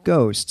James's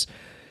ghosts.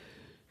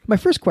 My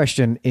first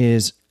question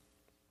is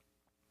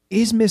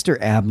Mr.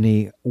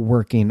 Abney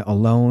working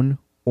alone,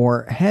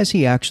 or has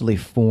he actually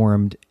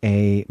formed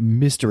a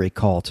mystery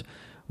cult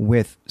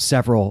with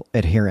several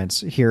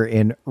adherents here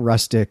in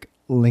rustic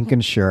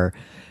Lincolnshire?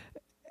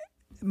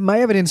 My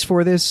evidence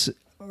for this,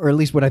 or at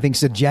least what I think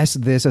suggests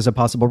this as a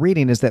possible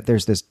reading, is that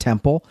there's this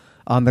temple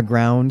on the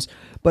grounds,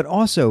 but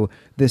also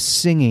this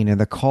singing and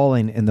the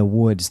calling in the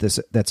woods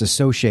that's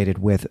associated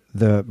with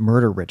the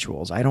murder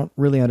rituals. I don't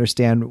really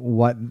understand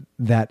what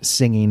that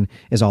singing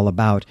is all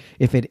about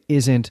if it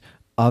isn't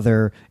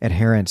other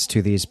adherents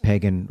to these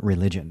pagan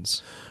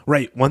religions.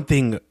 Right. One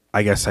thing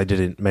I guess I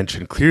didn't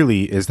mention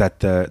clearly is that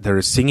there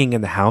is singing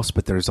in the house,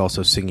 but there's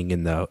also singing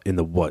in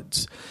the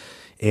woods.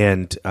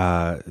 And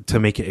to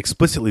make it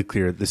explicitly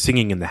clear, the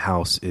singing in the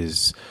house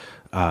is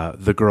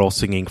the girl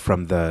singing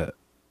from the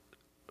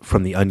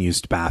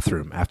unused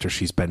bathroom after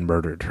she's been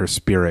murdered. Her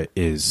spirit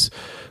is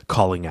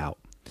calling out.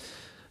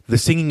 The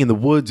singing in the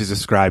woods is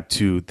ascribed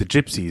to the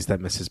gypsies that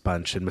Mrs.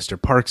 Bunch and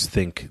Mr. Parks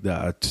think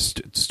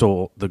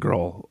stole the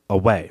girl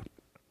away.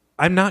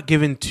 I'm not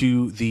given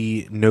to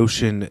the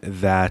notion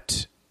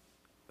that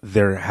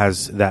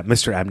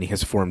Mr. Abney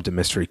has formed a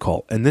mystery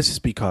cult, and this is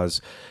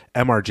because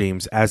M.R.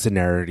 James, as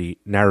the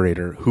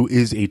narrator, who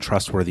is a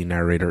trustworthy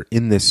narrator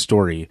in this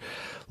story,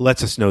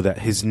 lets us know that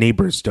his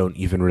neighbors don't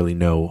even really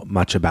know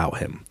much about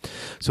him.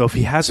 So if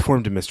he has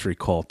formed a mystery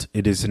cult,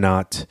 it is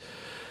not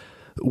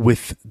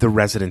with the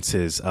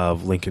residences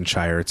of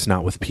Lincolnshire. It's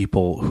not with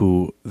people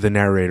who the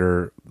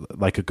narrator,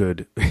 like a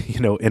good,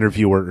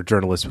 interviewer or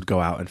journalist, would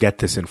go out and get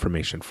this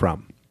information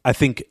from. I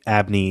think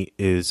Abney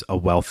is a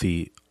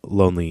wealthy,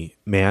 lonely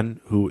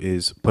man who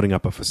is putting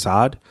up a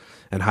facade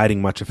and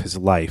hiding much of his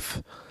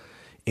life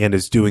and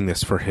is doing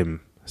this for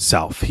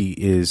himself. He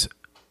is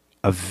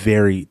a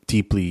very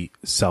deeply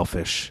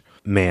selfish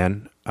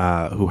man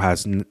who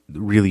has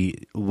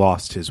really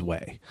lost his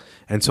way.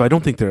 And so I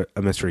don't think that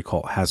a mystery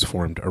cult has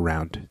formed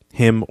around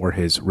him or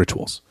his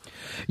rituals.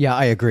 Yeah,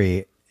 I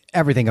agree.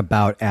 Everything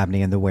about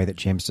Abney and the way that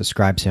James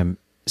describes him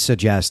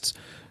suggests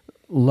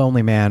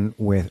lonely man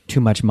with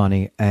too much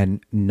money and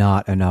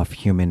not enough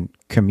human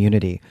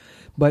community.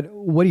 But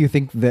what do you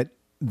think that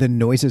the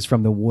noises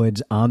from the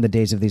woods on the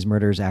days of these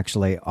murders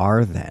actually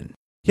are then?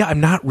 Yeah,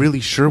 I'm not really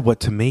sure what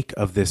to make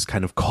of this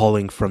kind of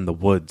calling from the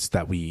woods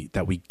that we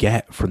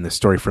get from the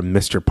story, from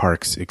Mr.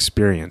 Park's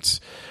experience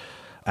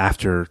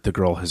after the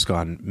girl has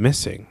gone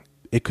missing.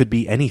 It could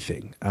be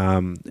anything,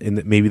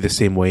 in maybe the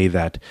same way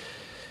that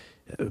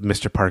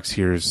Mr. Parks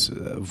hears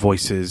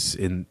voices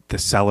in the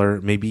cellar.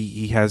 Maybe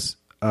he has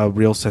a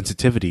real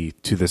sensitivity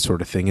to this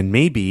sort of thing, and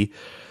maybe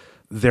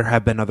there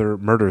have been other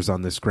murders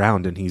on this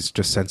ground, and he's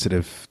just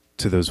sensitive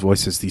to those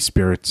voices. These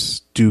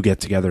spirits do get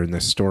together in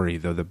this story,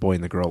 though the boy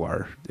and the girl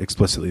are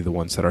explicitly the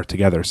ones that are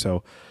together.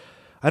 So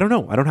I don't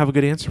know. I don't have a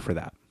good answer for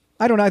that.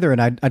 I don't either, and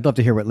I'd love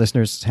to hear what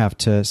listeners have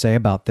to say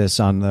about this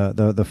on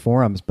the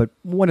forums. But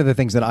one of the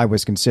things that I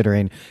was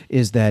considering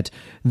is that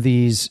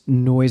these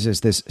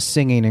noises, this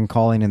singing and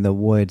calling in the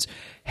woods,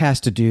 has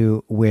to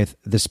do with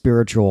the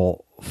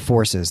spiritual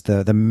forces,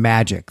 the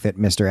magic that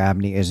Mr.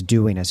 Abney is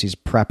doing as he's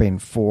prepping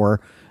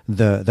for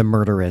the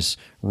murderous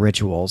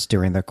rituals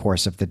during the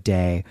course of the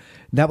day.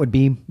 That would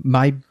be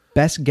my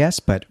best guess,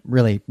 but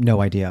really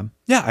no idea.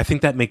 Yeah, I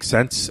think that makes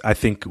sense. I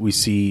think we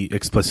see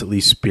explicitly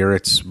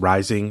spirits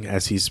rising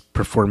as he's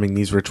performing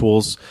these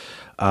rituals,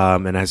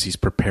 and as he's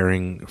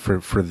preparing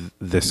for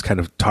this kind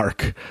of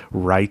dark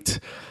rite.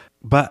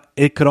 But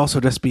it could also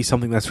just be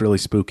something that's really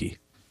spooky.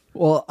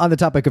 Well, on the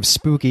topic of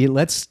spooky,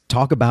 let's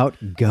talk about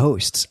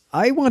ghosts.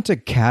 I want to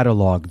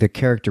catalog the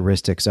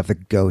characteristics of the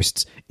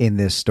ghosts in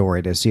this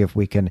story to see if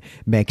we can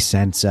make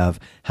sense of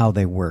how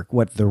they work,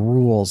 what the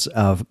rules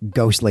of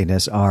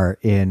ghostliness are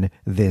in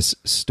this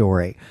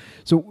story.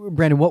 So,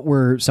 Brandon, what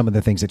were some of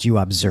the things that you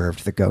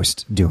observed the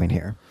ghosts doing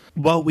here?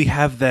 Well, we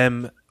have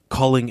them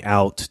calling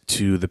out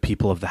to the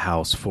people of the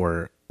house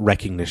for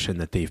recognition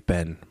that they've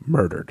been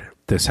murdered.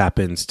 This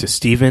happens to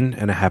Stephen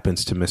and it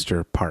happens to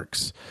Mr.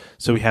 Parks.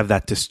 So we have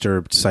that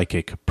disturbed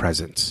psychic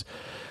presence.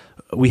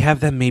 We have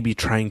them maybe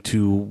trying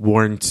to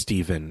warn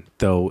Stephen,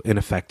 though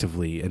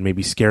ineffectively, and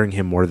maybe scaring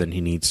him more than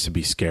he needs to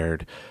be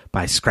scared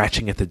by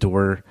scratching at the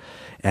door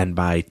and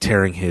by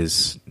tearing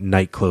his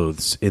night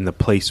clothes in the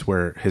place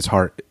where his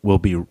heart will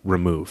be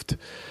removed.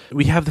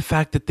 We have the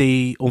fact that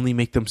they only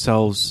make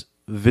themselves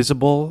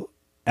visible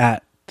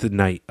at the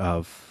night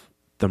of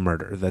the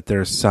murder, that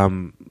there's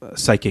some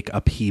psychic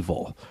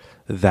upheaval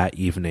that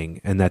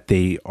evening, and that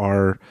they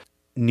are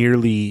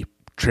nearly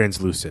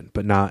translucent,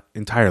 but not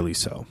entirely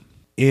so.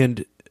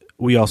 And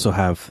we also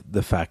have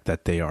the fact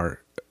that they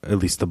are, at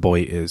least the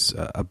boy is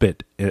that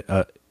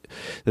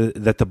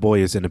the boy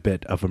is in a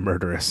bit of a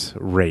murderous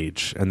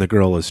rage, and the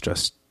girl is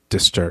just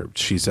disturbed.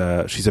 She's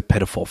a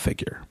pitiful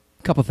figure.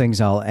 A couple things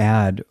I'll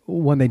add.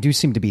 One, they do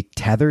seem to be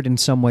tethered in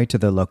some way to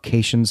the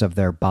locations of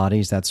their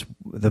bodies. That's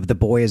the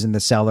boy is in the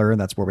cellar, and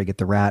that's where we get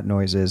the rat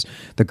noises.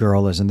 The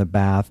girl is in the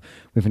bath.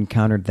 We've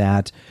encountered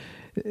that.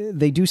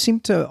 They do seem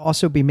to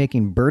also be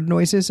making bird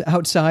noises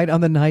outside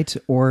on the night,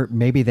 or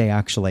maybe they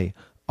actually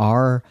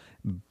are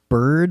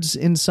birds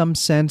in some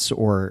sense,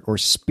 or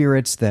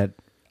spirits that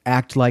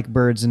act like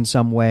birds in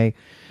some way.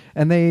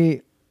 And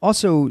they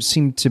also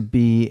seem to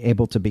be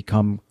able to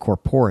become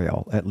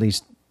corporeal, at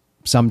least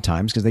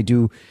sometimes, because they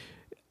do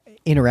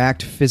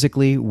interact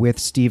physically with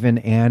Stephen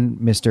and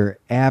Mr.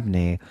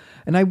 Abney.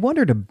 And I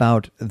wondered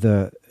about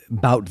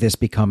this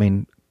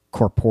becoming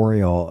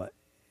corporeal.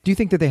 Do you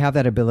think that they have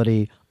that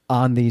ability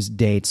on these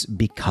dates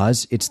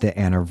because it's the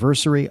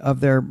anniversary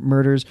of their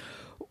murders,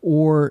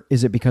 or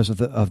is it because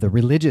of the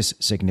religious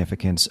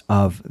significance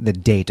of the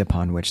date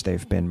upon which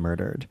they've been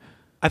murdered?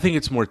 I think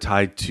it's more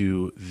tied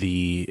to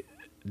the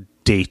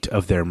date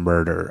of their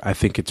murder. I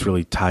think it's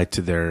really tied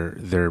to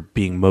their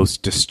being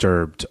most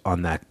disturbed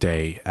on that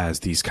day as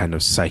these kind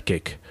of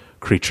psychic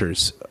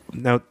creatures.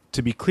 Now,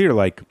 to be clear,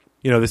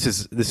 this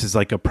is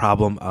like a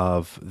problem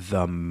of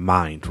the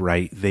mind,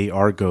 right? They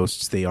are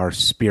ghosts, they are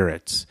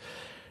spirits,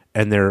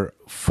 and their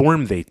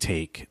form they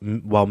take,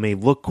 while may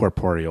look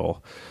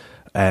corporeal,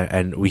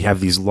 and we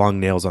have these long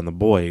nails on the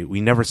boy,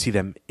 we never see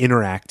them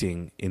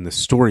interacting in the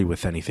story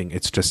with anything.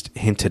 It's just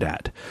hinted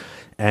at.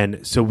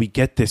 And so we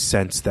get this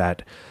sense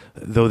that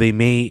though they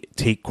may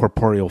take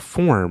corporeal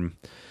form,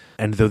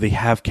 and though they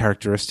have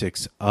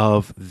characteristics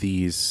of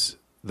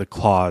the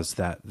claws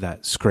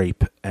that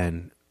scrape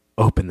and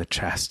open the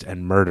chest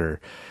and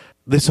murder,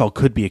 this all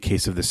could be a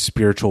case of the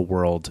spiritual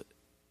world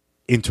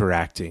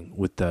interacting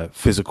with the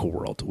physical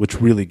world,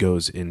 which really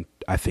goes in,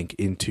 I think,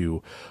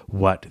 into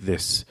what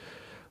this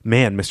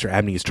man, Mr.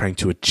 Abney, is trying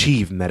to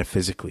achieve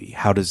metaphysically.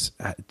 How does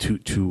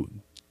to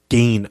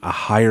gain a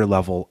higher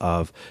level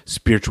of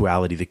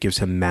spirituality that gives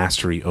him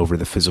mastery over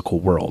the physical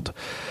world.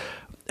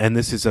 And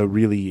this is a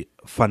really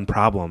fun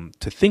problem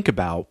to think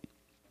about,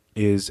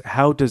 is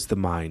how does the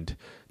mind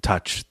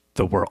touch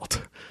the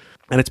world?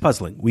 And it's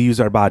puzzling. We use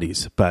our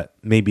bodies, but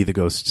maybe the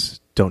ghosts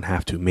don't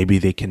have to. Maybe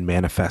they can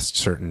manifest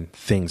certain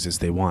things as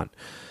they want.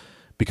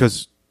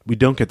 Because we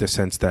don't get the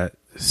sense that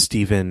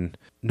Stephen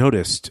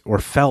noticed or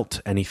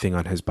felt anything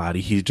on his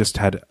body. He just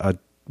had a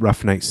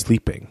rough night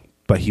sleeping.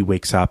 But he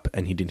wakes up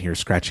and he didn't hear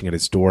scratching at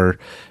his door,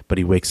 but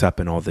he wakes up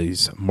and all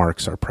these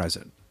marks are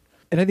present.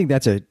 And I think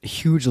that's a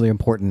hugely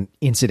important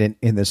incident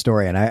in the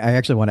story. And I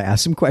actually want to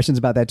ask some questions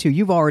about that too.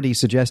 You've already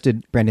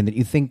suggested, Brandon, that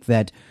you think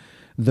that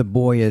the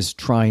boy is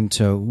trying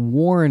to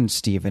warn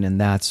Stephen, and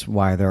that's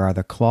why there are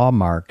the claw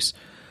marks.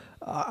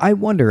 I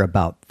wonder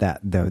about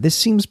that, though. This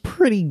seems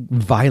pretty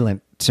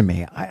violent to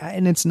me,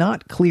 and it's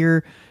not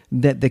clear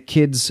that the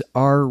kids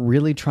are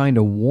really trying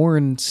to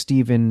warn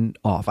Stephen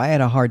off. I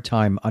had a hard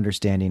time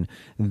understanding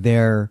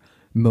their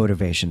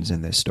motivations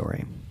in this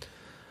story.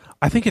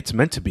 I think it's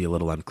meant to be a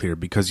little unclear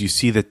because you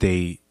see that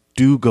they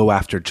do go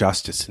after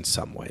justice in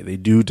some way. They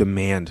do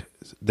demand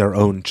their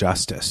own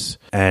justice.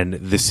 And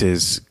this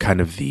is kind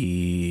of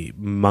the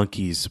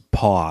monkey's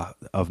paw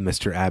of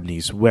Mr.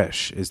 Abney's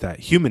wish, is that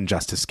human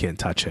justice can't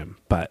touch him.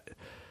 But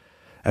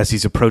as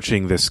he's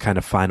approaching this kind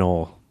of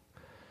final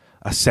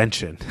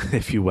ascension,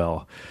 if you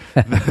will,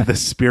 the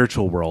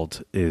spiritual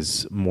world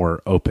is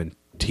more open.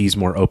 He's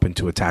more open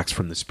to attacks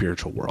from the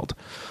spiritual world.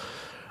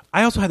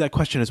 I also had that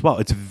question as well.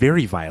 It's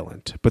very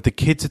violent, but the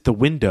kids at the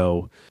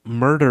window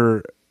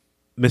murder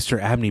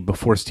Mr. Abney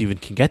before Stephen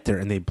can get there,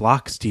 and they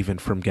block Stephen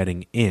from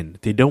getting in.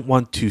 They don't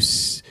want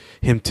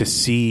him to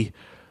see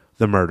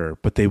the murder,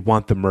 but they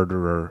want the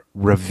murderer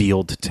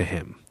revealed to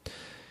him.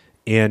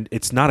 And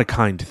it's not a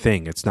kind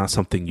thing. It's not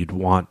something you'd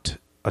want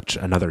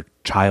another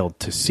child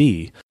to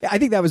see. I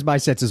think that was my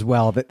sense as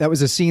well. That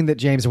was a scene that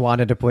James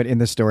wanted to put in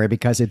the story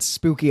because it's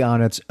spooky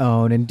on its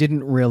own and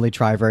didn't really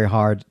try very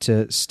hard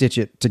to stitch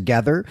it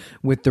together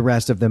with the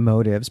rest of the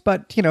motives.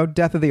 But,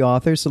 death of the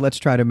author, so let's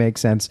try to make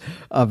sense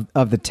of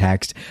the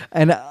text.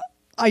 And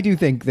I do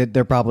think that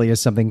there probably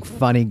is something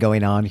funny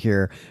going on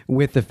here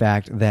with the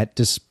fact that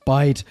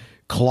despite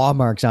claw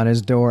marks on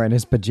his door and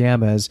his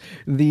pajamas,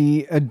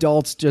 the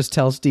adults just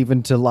tell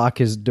Stephen to lock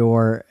his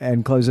door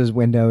and close his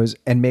windows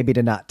and maybe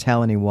to not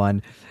tell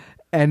anyone.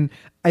 And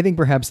I think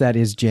perhaps that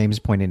is James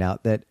pointing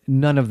out that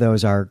none of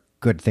those are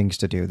good things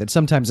to do, that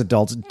sometimes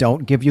adults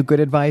don't give you good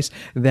advice,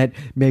 that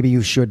maybe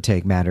you should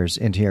take matters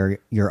into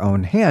your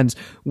own hands,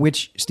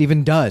 which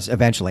Stephen does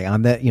eventually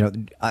on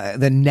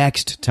the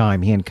next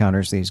time he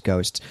encounters these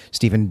ghosts.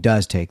 Stephen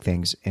does take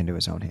things into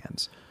his own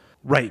hands.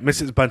 Right.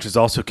 Mrs. Bunch is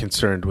also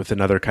concerned with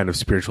another kind of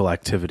spiritual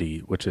activity,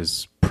 which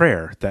is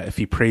prayer, that if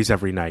he prays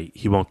every night,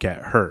 he won't get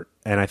hurt.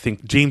 And I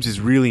think James is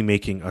really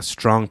making a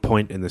strong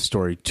point in the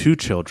story to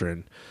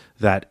children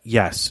that,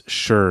 yes,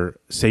 sure,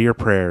 say your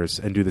prayers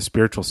and do the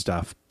spiritual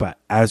stuff, but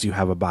as you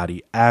have a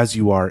body, as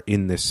you are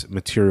in this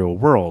material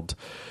world,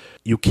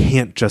 you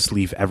can't just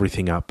leave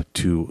everything up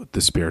to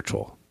the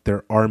spiritual.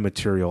 There are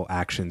material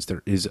actions.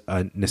 There is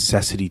a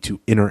necessity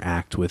to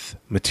interact with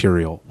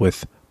material,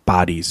 with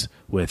bodies,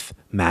 with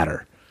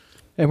matter.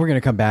 And we're going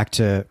to come back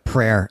to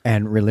prayer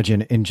and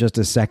religion in just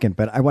a second,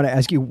 but I want to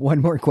ask you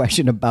one more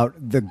question about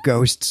the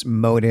ghost's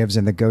motives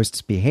and the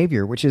ghost's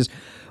behavior, which is,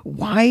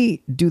 why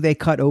do they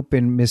cut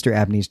open Mr.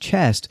 Abney's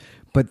chest,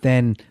 but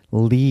then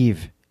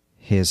leave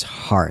his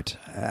heart?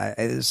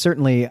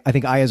 Certainly, I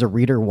think I, as a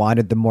reader,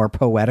 wanted the more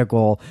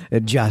poetical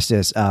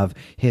justice of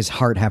his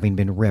heart having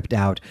been ripped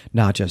out,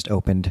 not just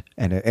opened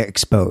and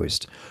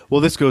exposed.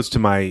 Well, this goes to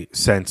my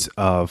sense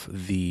of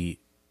the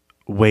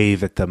way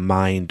that the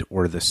mind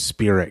or the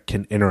spirit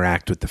can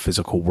interact with the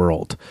physical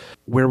world.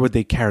 Where would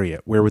they carry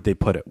it? Where would they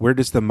put it? Where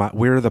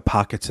are the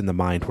pockets in the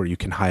mind where you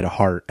can hide a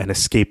heart and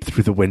escape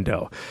through the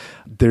window?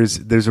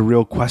 There's a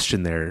real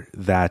question there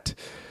that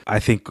I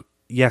think,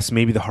 yes,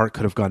 maybe the heart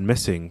could have gone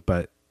missing,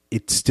 but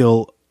it's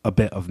still a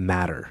bit of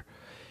matter.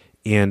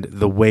 And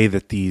the way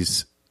that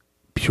these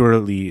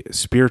purely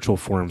spiritual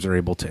forms are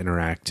able to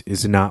interact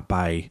is not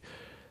by,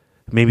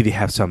 maybe they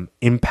have some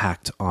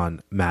impact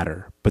on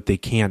matter, but they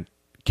can't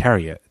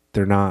carry it.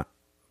 They're not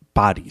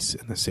bodies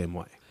in the same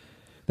way.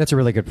 That's a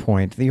really good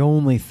point. The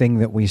only thing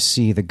that we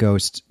see the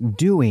ghosts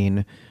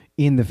doing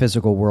in the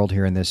physical world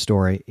here in this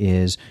story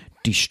is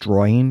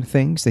destroying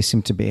things. They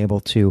seem to be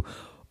able to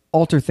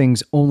alter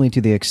things only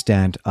to the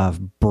extent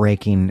of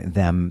breaking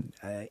them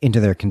into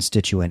their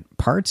constituent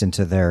parts,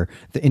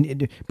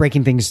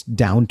 breaking things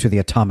down to the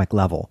atomic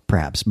level,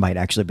 perhaps, might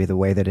actually be the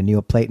way that a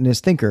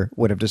Neoplatonist thinker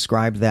would have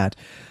described that.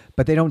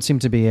 But they don't seem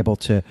to be able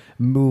to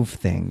move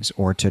things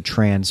or to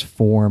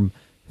transform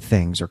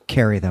things or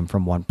carry them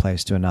from one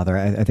place to another.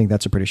 I think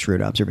that's a pretty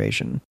shrewd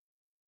observation.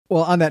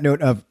 Well, on that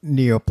note of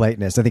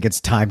Neoplatonists, I think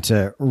it's time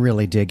to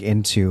really dig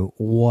into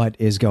what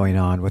is going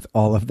on with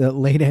all of the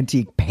late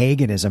antique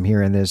paganism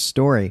here in this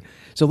story.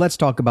 So let's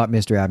talk about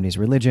Mr. Abney's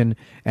religion,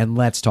 and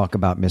let's talk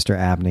about Mr.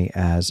 Abney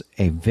as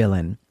a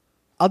villain.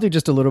 I'll do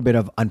just a little bit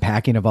of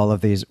unpacking of all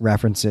of these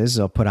references.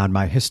 I'll put on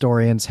my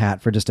historian's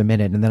hat for just a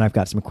minute, and then I've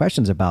got some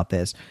questions about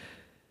this.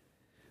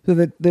 So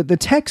the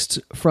texts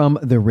from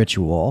the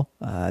ritual,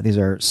 these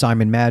are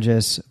Simon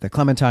Magus, the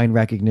Clementine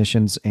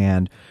Recognitions,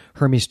 and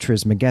Hermes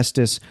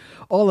Trismegistus.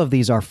 All of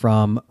these are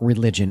from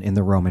religion in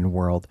the Roman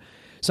world.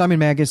 Simon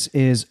Magus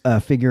is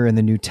a figure in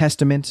the New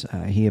Testament.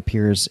 He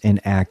appears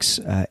in Acts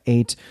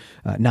 8,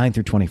 9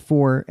 through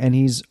 24, and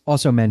he's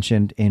also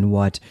mentioned in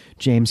what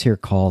James here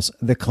calls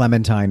the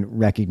Clementine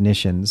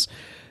Recognitions.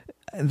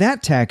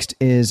 That text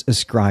is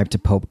ascribed to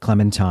Pope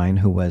Clementine,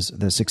 who was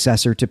the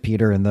successor to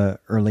Peter in the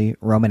early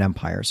Roman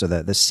Empire, so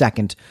the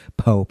second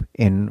pope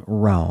in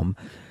Rome.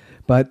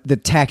 But the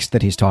text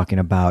that he's talking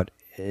about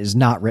is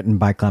not written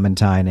by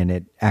Clementine, and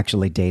it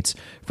actually dates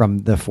from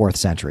the 4th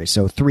century,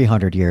 so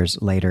 300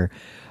 years later.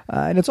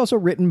 And it's also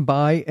written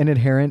by an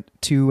adherent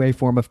to a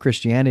form of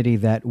Christianity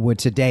that would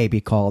today be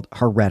called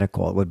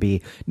heretical. It would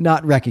be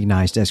not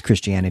recognized as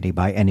Christianity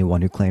by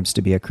anyone who claims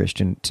to be a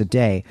Christian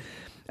today.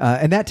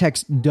 And that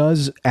text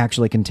does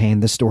actually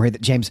contain the story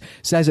that James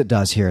says it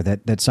does here,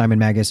 that Simon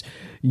Magus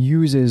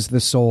uses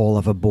the soul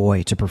of a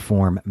boy to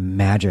perform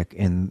magic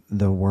in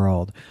the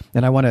world.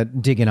 And I want to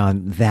dig in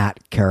on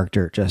that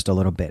character just a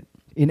little bit.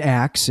 In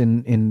Acts,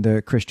 in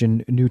the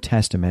Christian New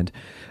Testament,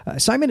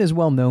 Simon is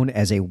well known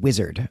as a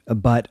wizard,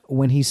 but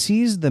when he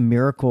sees the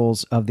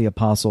miracles of the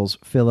apostles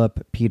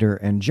Philip, Peter,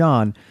 and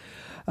John,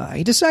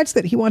 he decides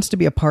that he wants to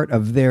be a part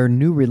of their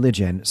new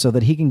religion so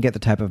that he can get the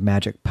type of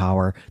magic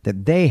power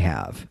that they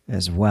have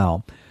as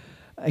well.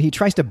 He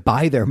tries to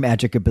buy their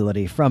magic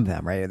ability from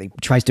them, right? He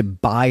tries to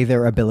buy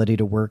their ability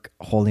to work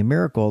holy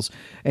miracles.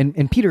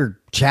 And Peter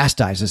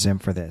chastises him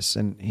for this.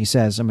 And he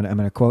says, I'm going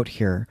to quote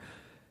here,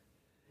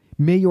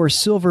 "May your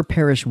silver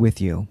perish with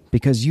you,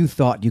 because you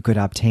thought you could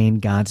obtain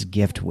God's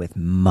gift with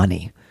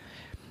money.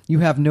 You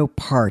have no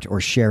part or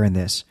share in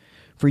this,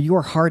 for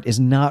your heart is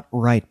not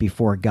right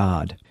before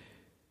God.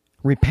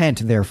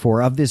 Repent,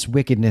 therefore, of this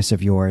wickedness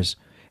of yours,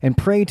 and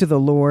pray to the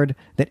Lord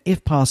that,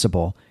 if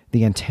possible,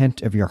 the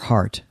intent of your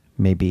heart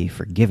may be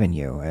forgiven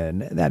you."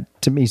 And that,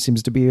 to me,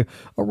 seems to be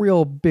a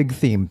real big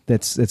theme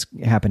that's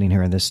happening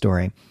here in this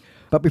story.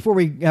 But before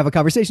we have a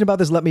conversation about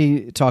this, let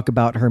me talk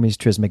about Hermes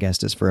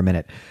Trismegistus for a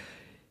minute.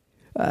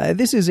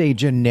 This is a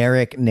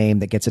generic name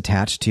that gets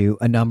attached to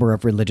a number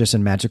of religious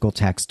and magical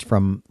texts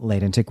from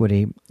late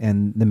antiquity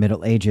and the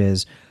Middle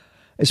Ages.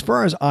 As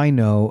far as I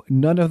know,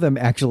 none of them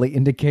actually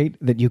indicate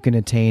that you can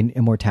attain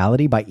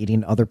immortality by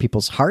eating other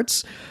people's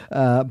hearts.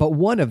 But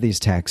one of these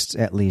texts,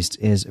 at least,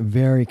 is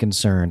very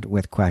concerned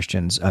with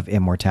questions of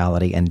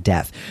immortality and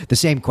death. The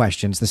same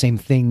questions, the same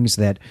things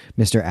that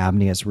Mr.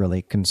 Abney is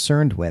really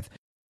concerned with.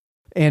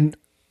 And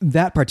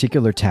that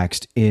particular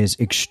text is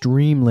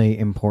extremely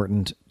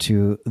important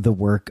to the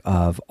work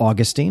of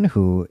Augustine,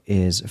 who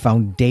is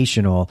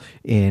foundational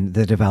in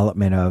the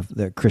development of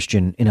the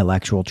Christian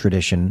intellectual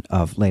tradition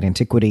of late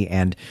antiquity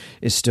and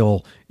is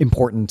still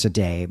important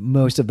today.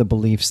 Most of the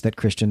beliefs that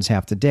Christians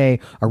have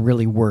today are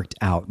really worked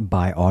out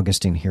by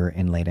Augustine here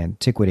in late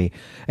antiquity.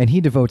 And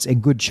he devotes a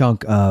good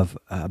chunk of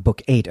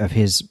Book 8 of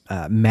his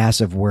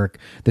massive work,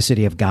 The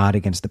City of God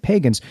Against the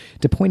Pagans,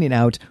 to pointing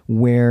out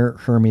where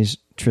Hermes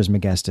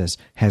Trismegistus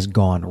has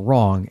gone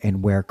wrong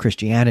and where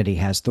Christianity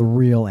has the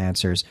real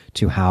answers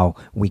to how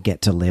we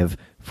get to live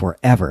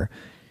forever.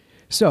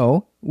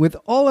 So, with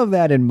all of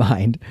that in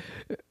mind,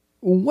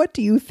 what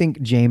do you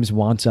think James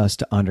wants us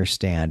to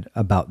understand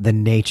about the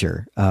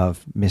nature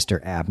of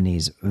Mr.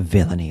 Abney's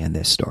villainy in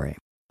this story?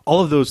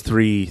 All of those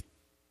three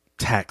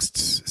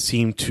texts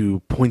seem to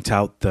point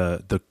out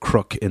the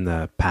crook in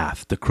the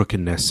path, the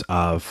crookedness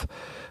of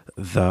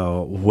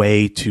the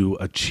way to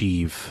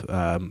achieve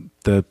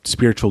the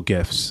spiritual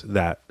gifts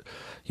that,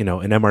 in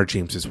M.R.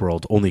 James's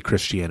world, only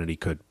Christianity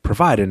could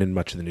provide, and in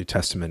much of the New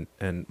Testament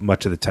and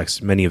much of the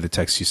text, many of the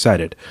texts you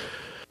cited.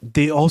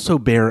 They also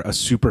bear a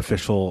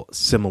superficial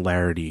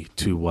similarity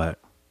to what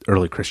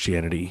early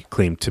Christianity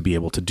claimed to be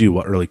able to do,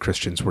 what early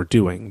Christians were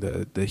doing,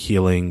 the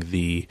healing,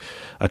 the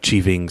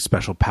achieving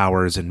special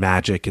powers and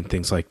magic and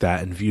things like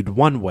that, and viewed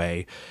one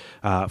way.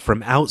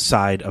 From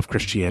outside of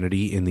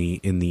Christianity in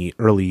the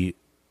early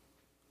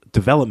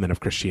development of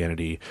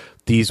Christianity,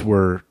 these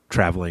were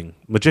traveling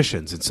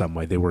magicians in some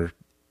way. They were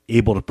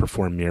able to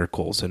perform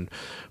miracles, and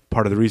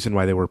part of the reason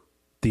why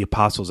the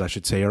apostles, I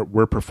should say,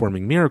 were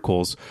performing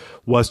miracles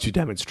was to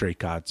demonstrate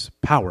God's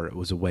power. It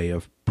was a way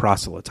of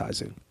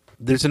proselytizing.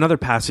 There's another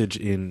passage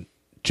in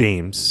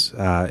James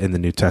in the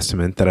New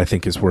Testament that I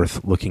think is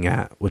worth looking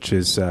at, which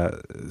is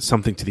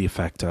something to the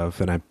effect of,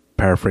 and I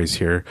paraphrase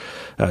here,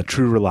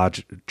 true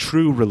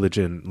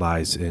religion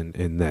lies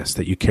in this,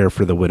 that you care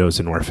for the widows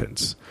and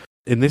orphans.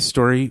 In this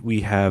story,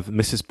 we have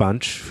Mrs.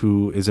 Bunch,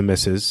 who is a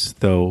Mrs.,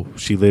 though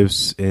she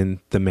lives in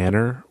the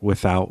manor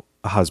without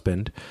a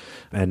husband,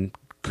 and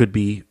could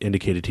be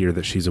indicated here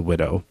that she's a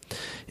widow,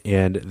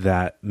 and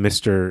that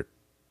Mr.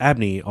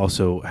 Abney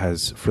also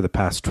has, for the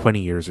past 20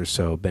 years or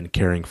so, been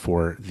caring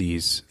for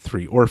these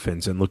three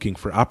orphans and looking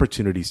for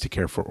opportunities to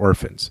care for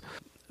orphans.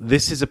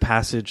 This is a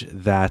passage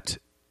that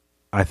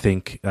I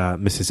think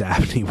Mrs.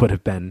 Abney would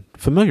have been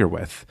familiar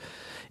with,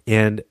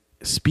 and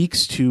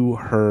speaks to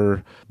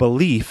her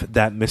belief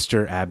that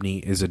Mr. Abney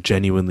is a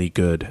genuinely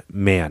good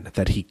man,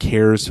 that he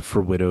cares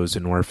for widows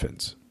and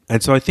orphans.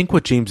 And so I think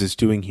what James is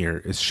doing here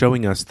is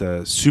showing us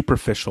the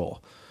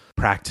superficial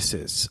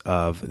practices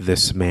of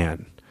this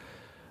man,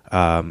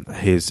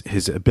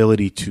 his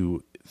ability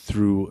to,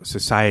 through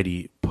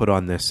society, put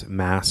on this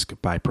mask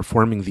by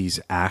performing these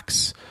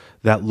acts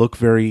that look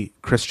very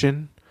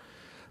Christian,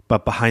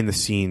 but behind the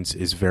scenes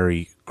is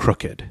very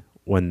crooked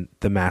when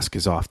the mask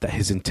is off, that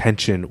his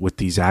intention with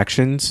these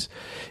actions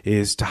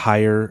is to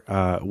hire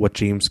what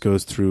James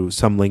goes through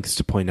some lengths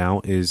to point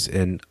out is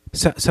an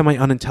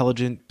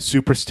semi-unintelligent,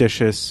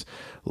 superstitious,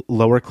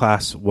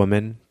 lower-class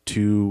woman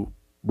to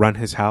run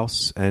his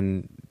house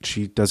and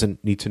she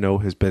doesn't need to know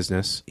his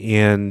business,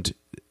 and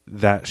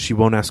that she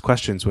won't ask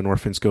questions when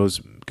orphans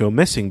go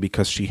missing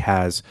because she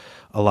has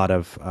a lot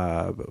of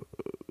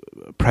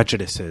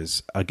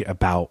prejudices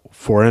about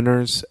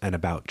foreigners and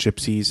about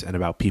gypsies and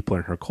about people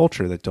in her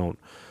culture that don't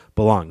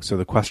belong. So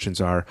the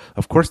questions are,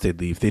 of course they'd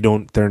leave.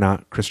 They're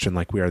not Christian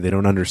like we are. They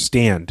don't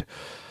understand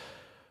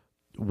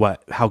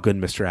how good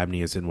Mr.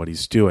 Abney is in what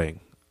he's doing.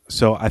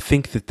 So I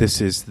think that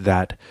this is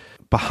that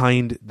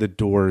behind the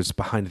doors,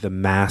 behind the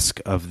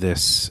mask of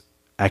this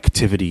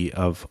activity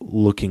of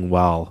looking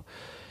well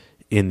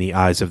in the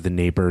eyes of the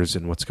neighbors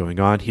and what's going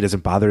on. He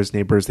doesn't bother his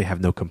neighbors. They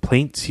have no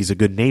complaints. He's a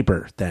good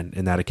neighbor then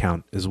in that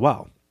account as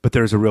well. But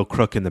there's a real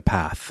crook in the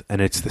path,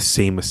 and it's the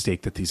same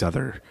mistake that these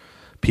other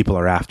people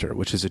are after,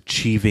 which is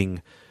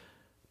achieving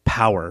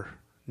power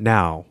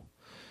now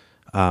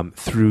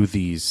through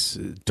these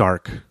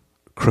dark,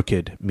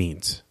 crooked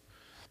means.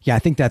 Yeah, I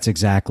think that's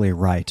exactly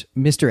right.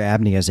 Mr.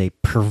 Abney is a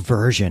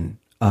perversion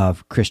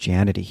of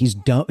Christianity. He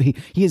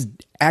is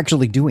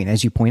actually doing,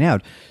 as you point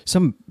out,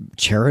 some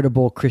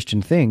charitable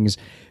Christian things,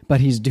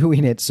 but he's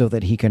doing it so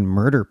that he can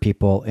murder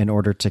people in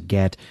order to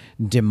get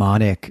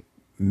demonic,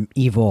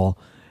 evil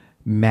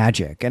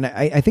magic. And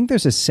I think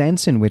there's a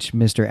sense in which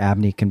Mr.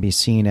 Abney can be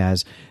seen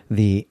as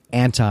the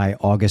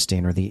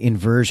anti-Augustine, or the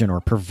inversion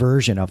or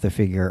perversion of the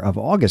figure of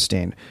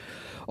Augustine.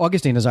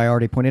 Augustine, as I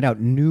already pointed out,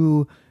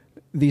 knew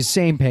these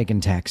same pagan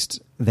texts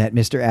that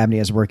Mr. Abney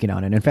is working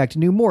on, and in fact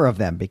knew more of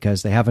them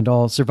because they haven't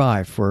all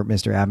survived for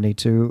Mr. Abney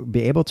to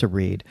be able to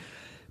read.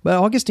 But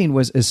Augustine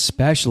was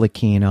especially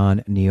keen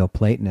on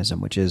Neoplatonism,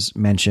 which is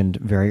mentioned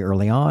very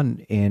early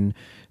on in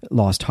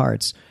Lost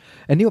Hearts.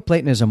 And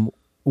Neoplatonism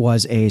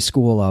was a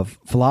school of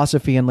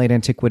philosophy in late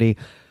antiquity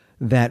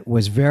that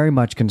was very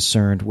much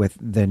concerned with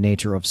the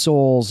nature of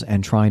souls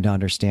and trying to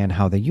understand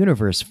how the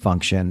universe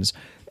functions.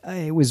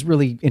 It was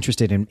really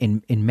interested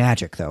in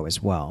magic, though,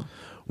 as well.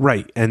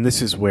 Right, and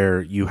this is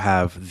where you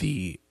have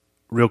the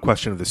real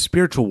question of the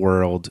spiritual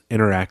world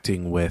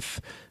interacting with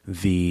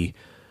the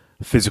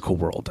physical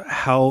world.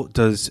 How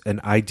does an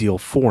ideal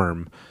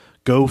form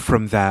go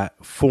from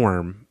that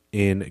form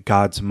in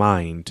God's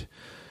mind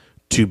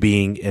to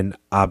being an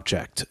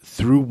object?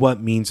 Through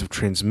what means of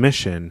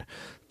transmission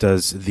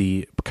does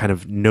the kind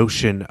of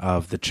notion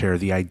of the chair,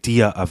 the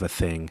idea of a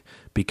thing,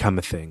 become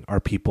a thing? Are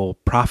people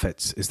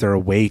prophets? Is there a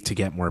way to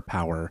get more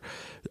power?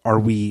 Are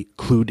we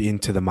clued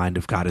into the mind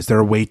of God? Is there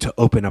a way to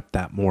open up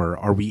that more?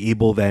 Are we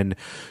able then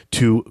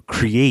to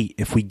create,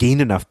 if we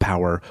gain enough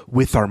power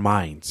with our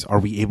minds? Are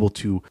we able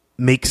to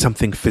make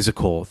something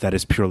physical that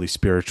is purely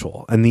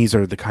spiritual? And these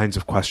are the kinds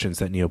of questions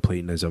that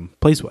Neoplatonism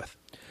plays with.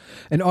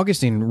 And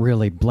Augustine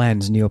really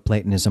blends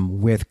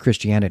Neoplatonism with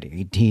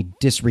Christianity. He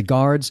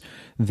disregards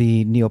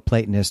the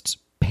Neoplatonists'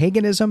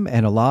 paganism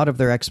and a lot of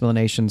their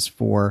explanations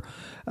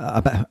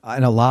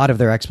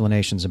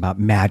about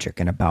magic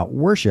and about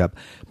worship,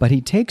 but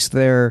he takes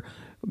their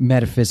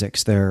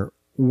metaphysics, their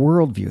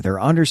worldview, their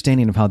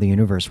understanding of how the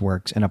universe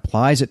works, and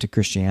applies it to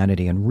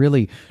Christianity and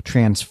really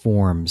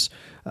transforms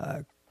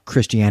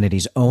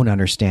Christianity's own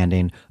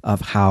understanding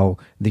of how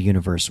the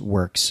universe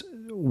works,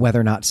 whether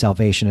or not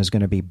salvation is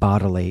going to be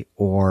bodily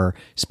or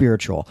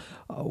spiritual,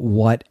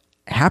 what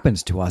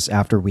happens to us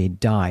after we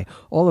die.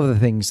 All of the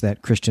things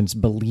that Christians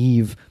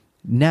believe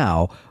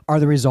now are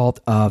the result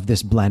of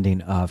this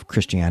blending of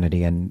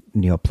Christianity and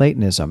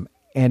Neoplatonism.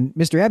 And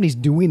Mr. Abney's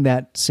doing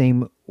that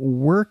same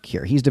work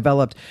here. He's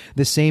developed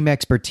the same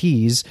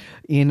expertise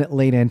in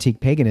late antique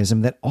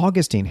paganism that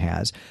Augustine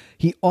has.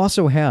 He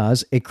also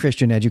has a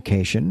Christian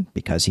education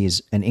because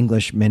he's an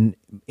Englishman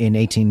in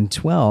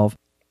 1812,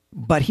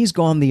 but he's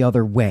gone the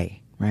other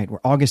way, right?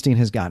 Where Augustine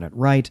has gotten it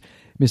right,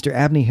 Mr.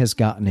 Abney has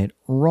gotten it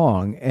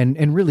wrong.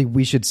 And really,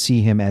 we should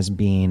see him as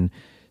being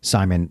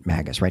Simon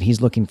Magus, right?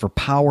 He's looking for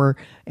power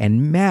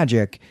and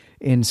magic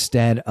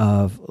instead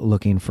of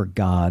looking for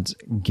God's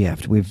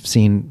gift. We've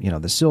seen,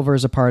 the silver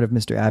is a part of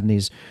Mr.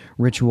 Abney's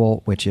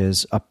ritual, which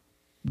is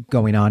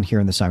going on here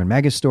in the Simon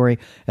Magus story,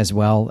 as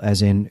well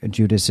as in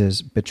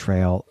Judas's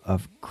betrayal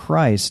of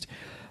Christ.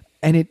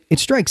 And it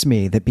strikes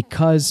me that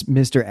because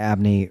Mr.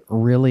 Abney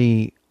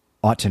really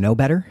ought to know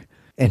better,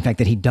 in fact,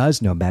 that he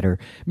does know better,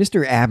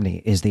 Mr.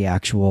 Abney is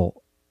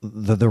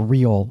the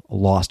real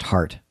lost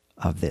heart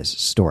of this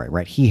story,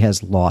 right? He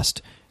has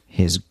lost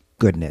his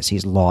goodness.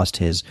 He's lost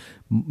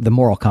the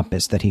moral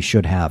compass that he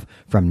should have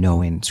from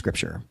knowing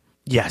Scripture.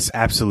 Yes,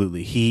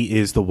 absolutely. He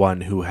is the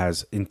one who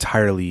has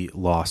entirely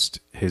lost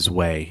his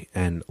way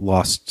and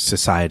lost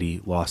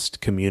society,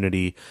 lost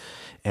community,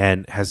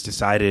 and has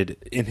decided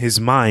in his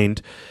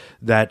mind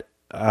that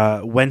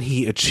when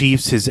he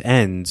achieves his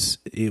ends,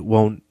 he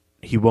won't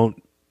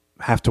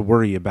have to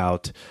worry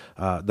about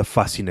the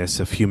fussiness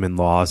of human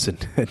laws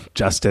and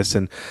justice,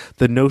 and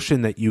the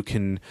notion that you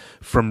can,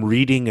 from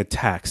reading a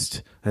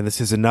text, and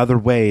this is another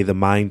way the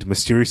mind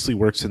mysteriously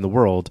works in the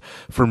world,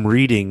 from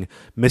reading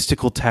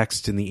mystical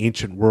text in the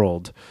ancient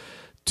world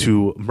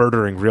to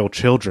murdering real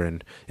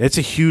children, it's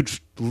a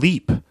huge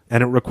leap,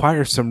 and it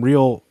requires some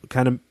real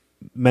kind of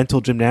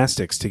mental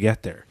gymnastics to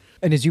get there.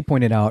 And as you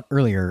pointed out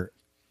earlier,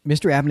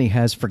 Mr. Abney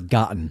has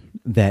forgotten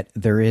that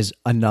there is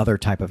another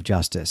type of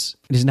justice.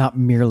 It is not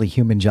merely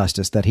human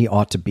justice that he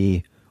ought to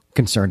be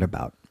concerned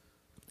about.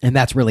 And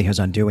that's really his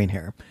undoing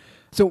here.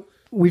 So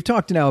we've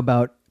talked now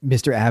about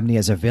Mr. Abney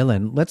as a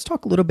villain. Let's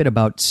talk a little bit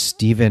about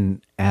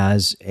Stephen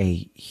as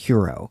a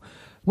hero.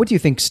 What do you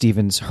think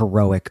Stephen's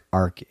heroic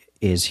arc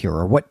is here,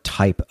 or what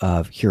type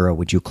of hero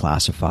would you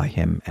classify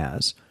him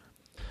as?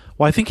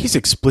 Well, I think he's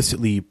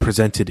explicitly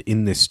presented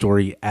in this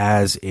story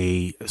as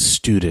a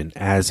student,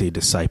 as a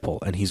disciple,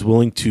 and he's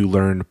willing to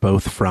learn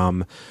both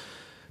from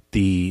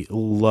the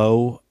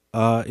low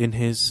in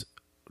his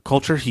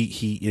culture.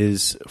 He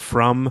is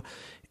from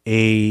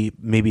a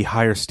maybe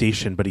higher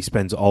station, but he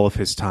spends all of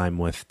his time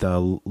with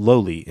the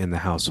lowly in the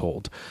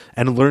household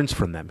and learns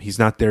from them. He's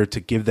not there to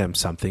give them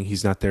something.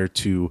 He's not there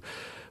to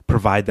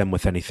provide them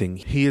with anything.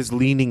 He is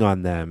leaning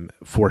on them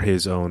for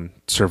his own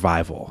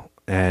survival.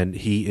 And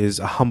he is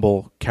a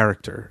humble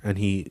character, and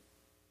he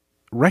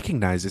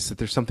recognizes that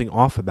there's something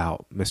off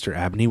about Mr.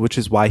 Abney, which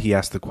is why he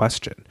asked the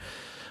question.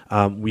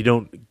 We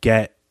don't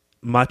get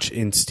much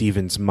in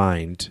Stephen's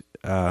mind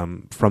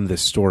from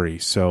this story,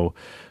 so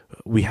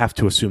we have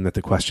to assume that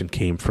the question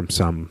came from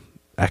some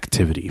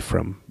activity,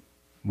 from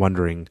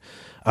wondering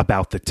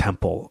about the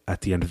temple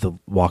at the end of the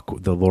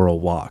walk, the Laurel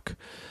Walk,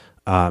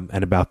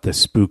 and about the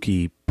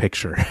spooky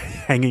picture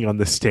hanging on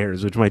the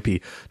stairs, which might be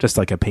just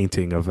like a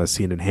painting of a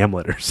scene in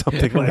Hamlet or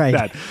something like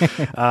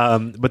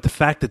that. But the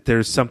fact that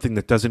there's something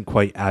that doesn't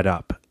quite add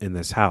up in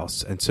this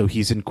house. And so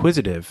he's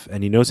inquisitive,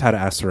 and he knows how to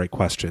ask the right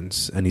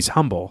questions, and he's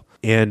humble.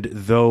 And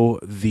though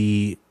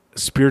the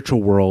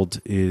spiritual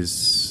world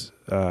is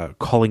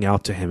calling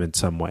out to him in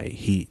some way,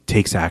 he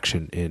takes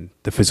action in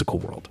the physical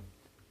world.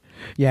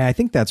 Yeah, I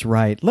think that's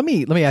right. Let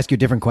me ask you a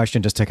different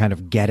question just to kind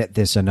of get at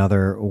this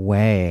another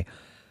way.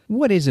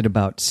 What is it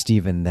about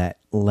Stephen that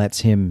lets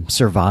him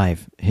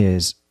survive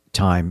his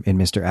time in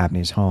Mr.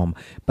 Abney's home,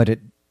 but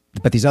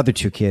these other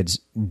two kids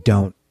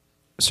don't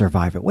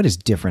survive it? What is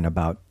different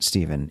about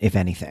Stephen, if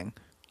anything?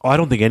 Oh, I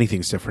don't think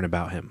anything's different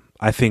about him.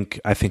 I think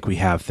we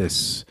have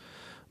this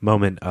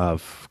moment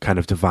of kind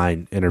of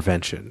divine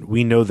intervention.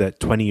 We know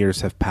that 20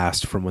 years have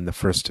passed from when the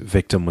first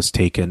victim was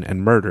taken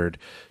and murdered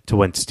to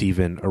when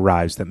Stephen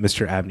arrives, that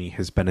Mr. Abney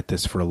has been at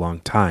this for a long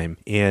time.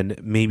 And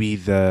maybe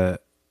the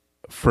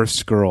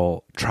first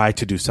girl tried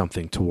to do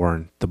something to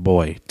warn the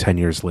boy 10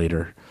 years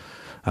later,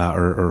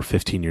 or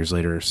 15 years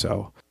later or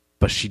so.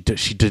 But she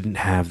didn't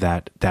have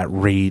that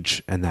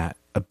rage and that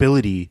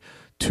ability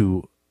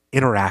to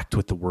interact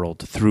with the world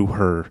through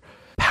her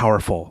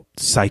powerful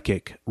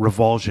psychic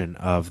revulsion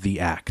of the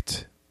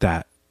act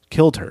that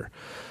killed her.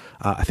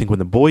 I think when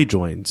the boy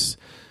joins,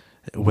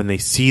 when they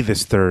see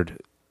this third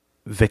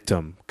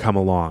victim come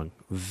along,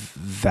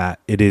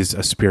 that it is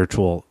a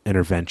spiritual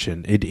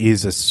intervention. It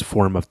is a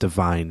form of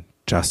divine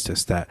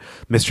justice, that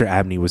Mr.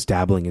 Abney was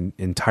dabbling in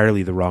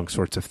entirely the wrong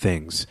sorts of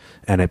things,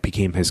 and it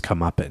became his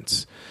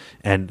comeuppance.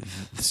 And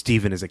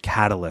Stephen is a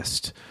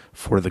catalyst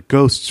for the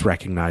ghosts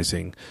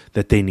recognizing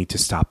that they need to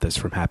stop this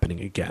from happening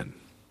again.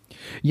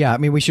 Yeah, I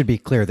mean, we should be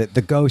clear that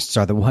the ghosts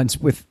are the ones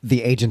with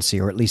the agency,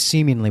 or at least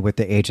seemingly with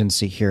the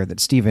agency here, that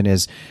Stephen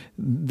is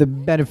the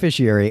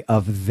beneficiary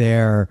of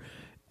their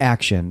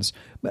actions.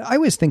 But I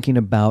was thinking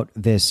about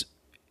this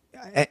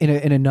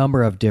in a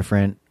number of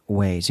different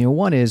ways. You know,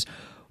 one is,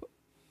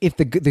 if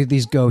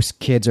these ghost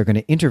kids are going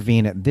to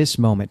intervene at this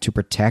moment to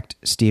protect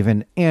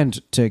Stephen and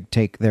to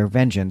take their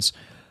vengeance,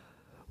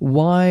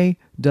 why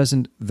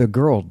doesn't the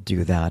girl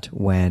do that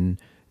when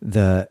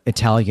the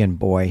Italian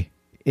boy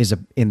is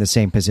in the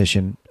same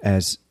position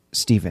as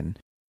Stephen?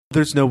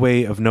 There's no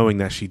way of knowing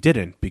that she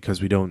didn't,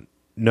 because we don't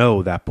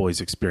know that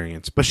boy's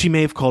experience. But she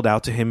may have called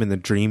out to him in the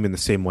dream in the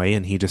same way,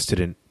 and he just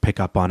didn't pick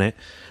up on it.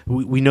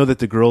 We know that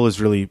the girl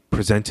is really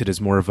presented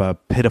as more of a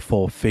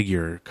pitiful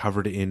figure,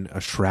 covered in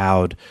a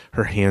shroud,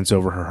 her hands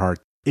over her heart.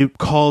 It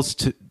calls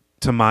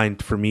to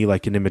mind for me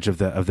like an image of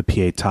the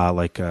Pietà,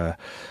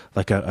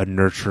 like a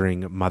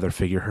nurturing mother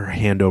figure, her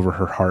hand over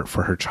her heart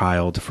for her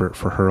child, for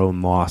her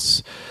own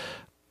loss,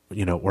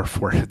 you know, or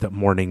for the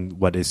mourning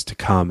what is to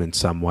come in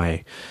some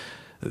way.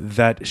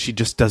 That she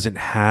just doesn't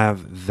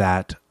have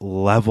that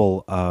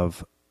level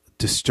of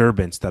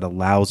disturbance that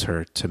allows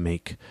her to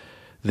make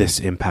this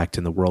impact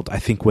in the world. I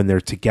think when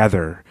they're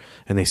together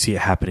and they see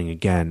it happening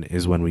again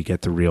is when we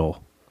get the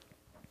real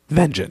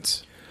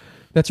vengeance.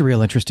 That's a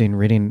real interesting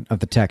reading of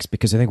the text,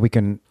 because I think we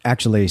can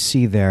actually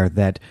see there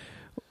that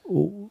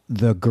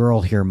the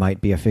girl here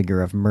might be a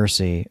figure of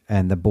mercy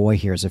and the boy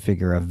here is a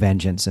figure of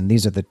vengeance. And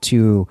these are the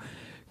two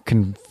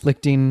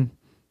conflicting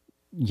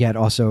yet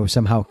also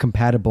somehow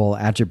compatible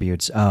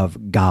attributes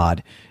of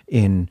God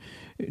in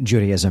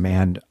Judaism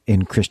and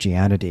in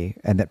Christianity.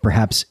 And that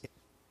perhaps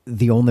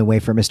the only way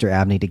for Mr.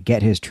 Abney to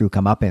get his true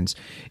comeuppance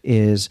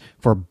is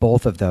for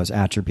both of those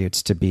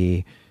attributes to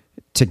be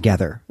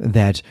together.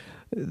 That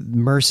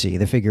mercy,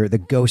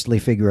 the ghostly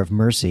figure of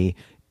mercy,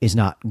 is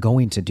not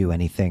going to do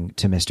anything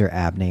to Mr.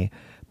 Abney.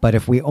 But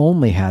if we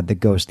only had the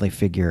ghostly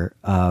figure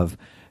of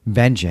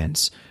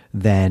vengeance,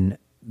 then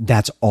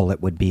that's all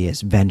it would be,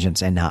 is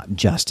vengeance and not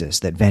justice.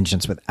 That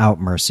vengeance without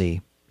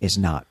mercy is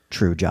not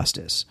true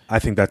justice. I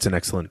think that's an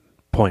excellent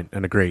point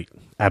and a great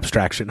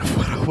abstraction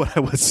of what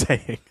I was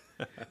saying.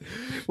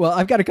 Well,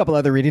 I've got a couple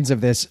other readings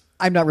of this.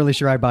 I'm not really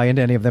sure I buy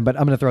into any of them, but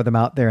I'm going to throw them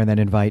out there and then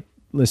invite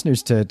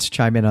listeners to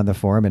chime in on the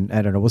forum. And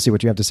I don't know, we'll see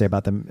what you have to say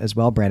about them as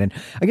well, Brandon.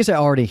 I guess I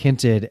already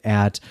hinted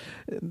at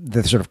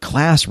the sort of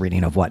class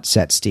reading of what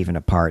sets Stephen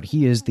apart.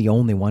 He is the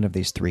only one of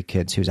these three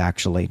kids who's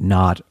actually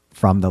not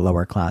from the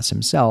lower class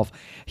himself.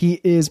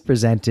 He is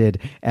presented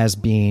as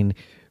being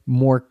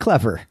more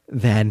clever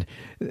than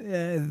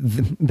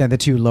the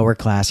two lower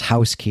class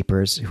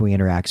housekeepers who he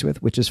interacts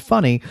with, which is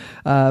funny.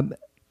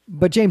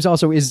 But James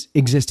also is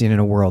existing in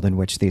a world in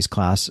which these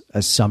class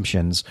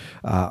assumptions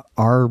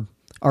are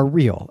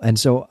real. And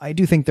so I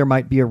do think there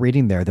might be a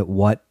reading there that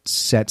what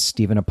sets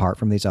Stephen apart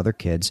from these other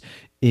kids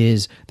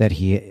is that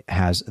he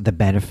has the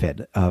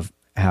benefit of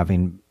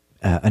having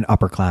an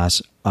upper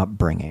class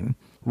upbringing.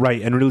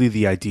 Right. And really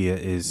the idea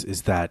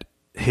is that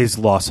his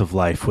loss of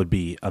life would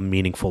be a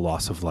meaningful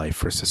loss of life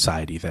for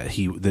society, that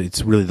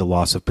it's really the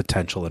loss of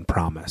potential and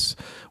promise.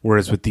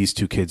 Whereas with these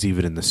two kids,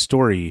 even in the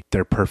story,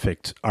 they're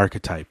perfect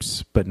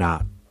archetypes, but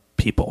not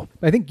people.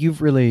 I think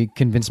you've really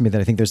convinced me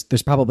that I think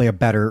there's probably a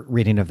better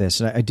reading of this.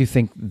 And I do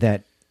think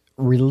that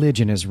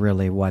religion is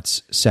really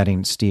what's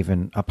setting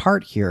Stephen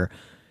apart here,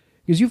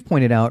 because you've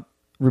pointed out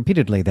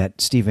repeatedly that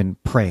Stephen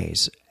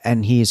prays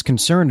and he is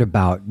concerned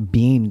about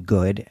being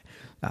good,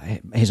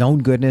 his own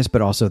goodness,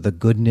 but also the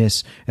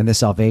goodness and the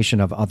salvation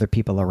of other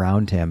people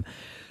around him.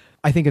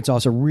 I think it's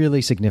also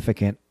really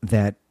significant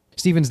that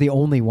Stephen's the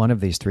only one of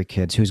these three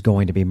kids who's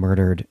going to be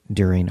murdered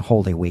during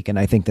Holy Week. And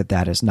I think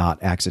that is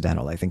not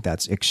accidental. I think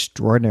that's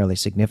extraordinarily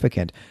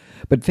significant.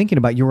 But thinking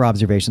about your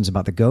observations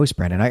about the ghost,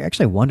 Brandon, I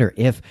actually wonder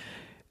if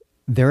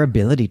their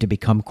ability to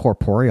become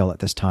corporeal at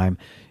this time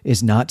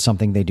is not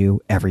something they do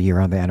every year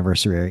on the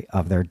anniversary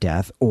of their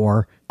death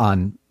or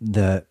on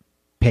the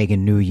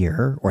pagan New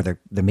Year, or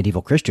the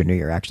medieval Christian New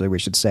Year, actually, we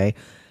should say.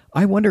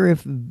 I wonder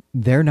if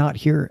they're not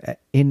here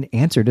in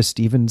answer to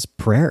Stephen's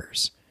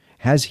prayers.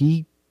 Has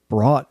he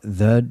brought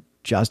the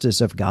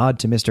justice of God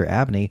to Mr.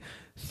 Abney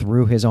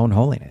through his own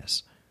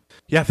holiness?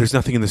 Yeah, there's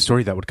nothing in the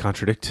story that would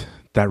contradict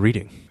that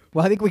reading.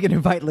 Well, I think we can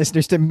invite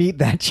listeners to meet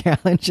that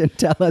challenge and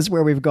tell us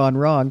where we've gone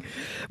wrong.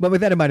 But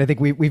with that in mind, I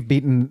think we've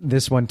beaten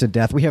this one to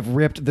death. We have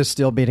ripped the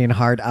still beating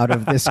heart out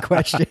of this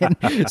question.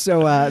 So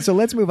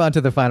let's move on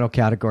to the final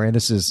category. And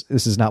this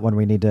is not one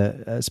we need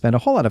to spend a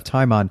whole lot of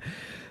time on,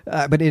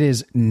 but it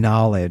is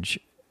knowledge.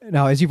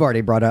 Now, as you've already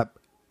brought up,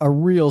 a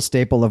real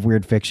staple of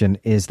weird fiction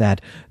is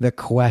that the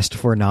quest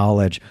for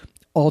knowledge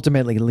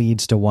ultimately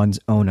leads to one's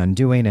own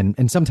undoing,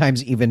 and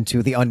sometimes even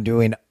to the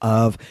undoing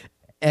of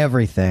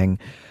everything.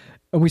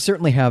 And we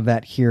certainly have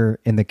that here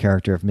in the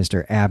character of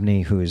Mr.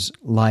 Abney, whose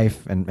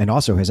life and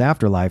also his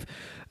afterlife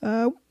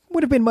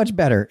would have been much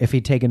better if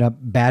he'd taken up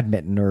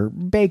badminton or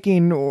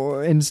baking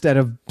or instead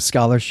of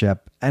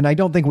scholarship. And I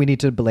don't think we need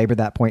to belabor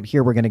that point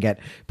here. We're going to get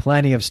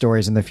plenty of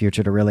stories in the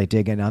future to really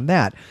dig in on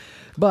that.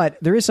 But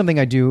there is something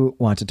I do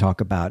want to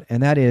talk about,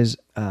 and that is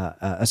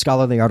a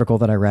scholarly article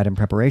that I read in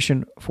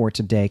preparation for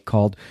today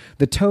called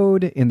 "The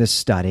Toad in the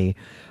Study."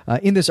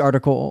 In this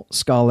article,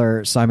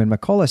 scholar Simon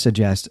McCullough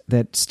suggests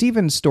that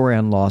Stephen's story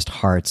on Lost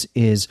Hearts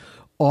is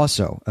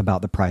also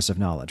about the price of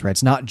knowledge, right?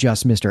 It's not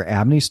just Mr.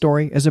 Abney's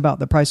story is about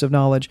the price of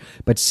knowledge,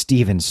 but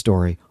Stephen's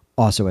story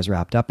also is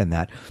wrapped up in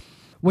that.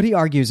 What he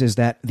argues is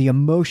that the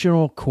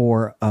emotional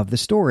core of the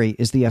story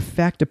is the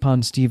effect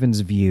upon Stephen's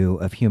view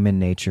of human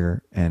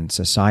nature and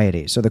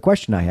society. So the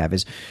question I have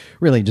is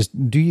really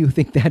just, do you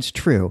think that's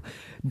true?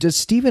 Does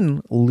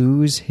Stephen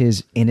lose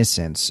his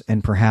innocence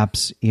and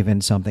perhaps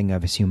even something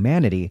of his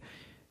humanity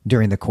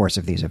during the course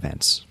of these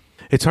events?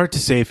 It's hard to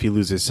say if he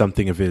loses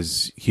something of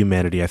his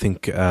humanity. I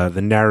think the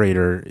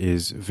narrator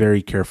is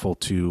very careful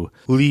to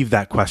leave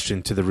that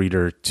question to the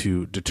reader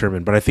to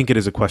determine. But I think it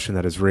is a question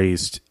that is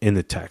raised in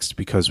the text,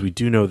 because we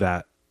do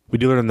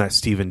learn that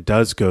Stephen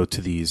does go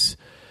to these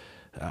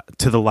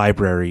to the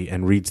library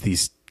and reads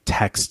these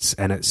texts,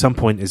 and at some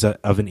point is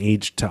of an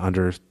age to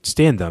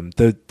understand them.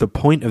 The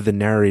point of the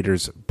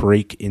narrator's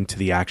break into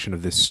the action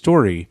of this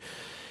story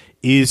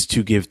is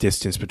to give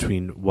distance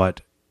between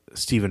what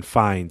Stephen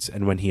finds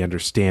and when he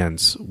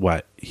understands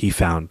what he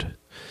found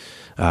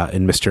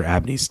in Mr.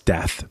 Abney's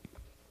death.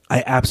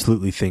 I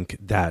absolutely think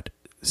that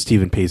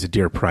Stephen pays a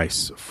dear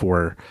price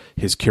for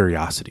his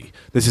curiosity.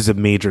 This is a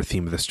major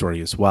theme of the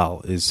story as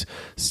well, is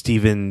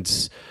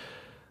Stephen's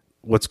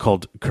what's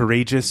called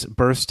courageous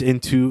burst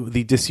into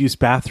the disused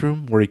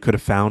bathroom, where he could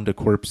have found a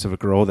corpse of a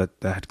girl that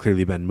had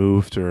clearly been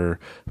moved,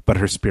 but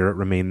her spirit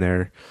remained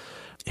there.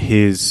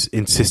 His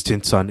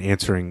insistence on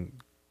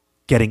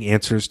getting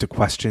answers to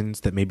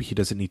questions that maybe he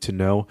doesn't need to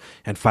know.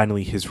 And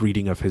finally, his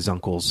reading of his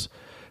uncle's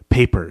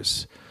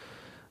papers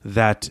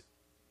that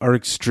are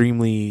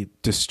extremely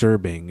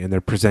disturbing. And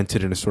they're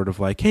presented in a sort of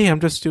like, hey, I'm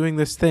just doing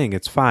this thing.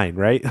 It's fine,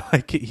 right?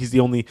 Like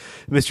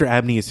Mr.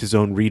 Abney is his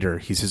own reader.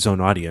 He's his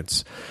own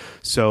audience.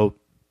 So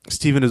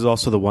Stephen is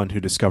also the one who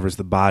discovers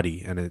the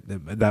body. And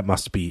that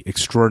must be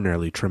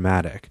extraordinarily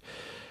traumatic.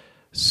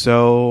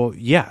 So,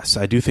 yes,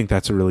 I do think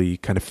that's a really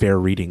kind of fair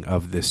reading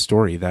of this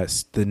story.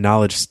 That's the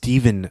knowledge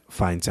Stephen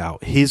finds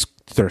out. His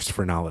thirst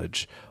for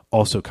knowledge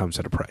also comes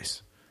at a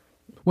price.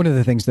 One of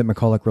the things that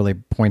McCulloch really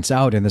points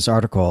out in this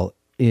article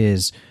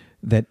is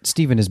that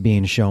Stephen is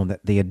being shown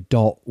that the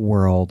adult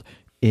world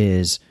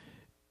is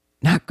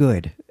not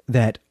good,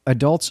 that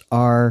adults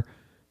are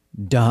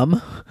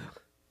dumb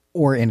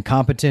or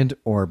incompetent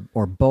or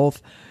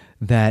both,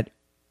 that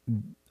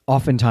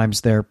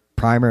oftentimes their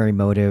primary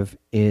motive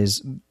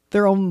is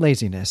their own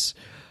laziness,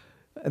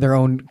 their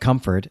own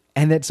comfort,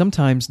 and that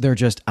sometimes they're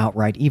just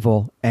outright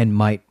evil and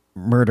might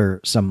murder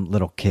some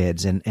little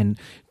kids. And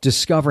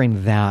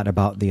discovering that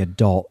about the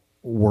adult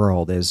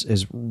world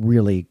is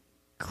really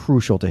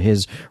crucial to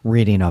his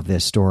reading of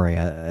this story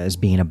as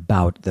being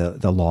about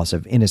the loss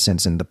of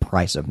innocence and the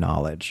price of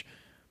knowledge.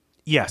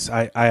 Yes,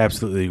 I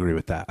absolutely agree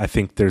with that. I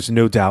think there's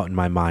no doubt in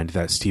my mind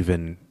that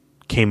Stephen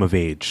came of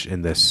age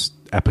in this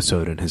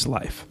episode in his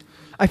life.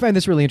 I find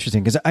this really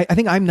interesting because I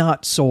think I'm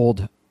not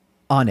sold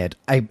on it.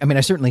 I mean,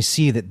 I certainly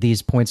see that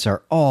these points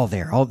are all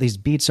there. All these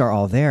beats are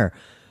all there.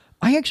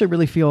 I actually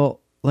really feel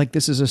like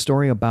this is a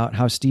story about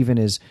how Stephen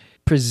is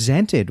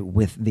presented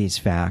with these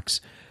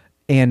facts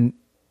and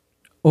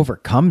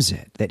overcomes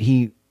it, that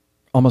he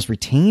almost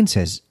retains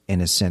his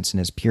innocence and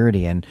his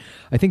purity. And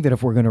I think that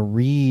if we're going to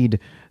read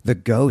the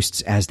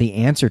ghosts as the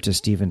answer to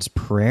Stephen's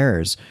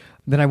prayers,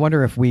 then I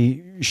wonder if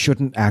we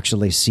shouldn't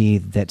actually see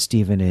that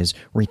Stephen is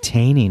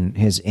retaining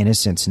his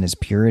innocence and his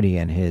purity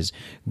and his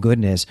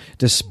goodness,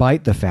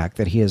 despite the fact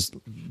that he is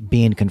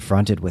being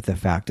confronted with the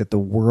fact that the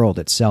world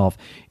itself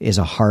is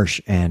a harsh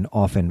and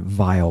often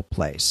vile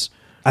place.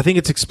 I think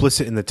it's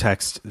explicit in the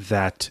text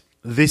that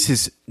this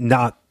is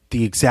not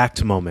the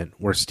exact moment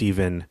where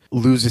Stephen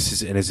loses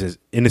his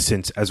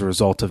innocence as a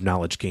result of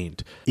knowledge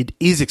gained. It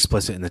is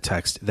explicit in the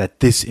text that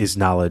this is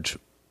knowledge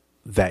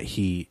that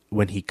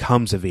when he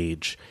comes of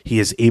age, he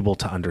is able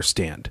to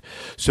understand.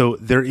 So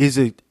there is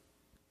a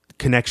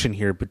connection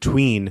here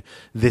between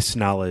this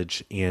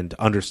knowledge and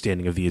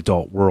understanding of the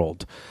adult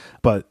world.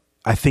 But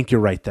I think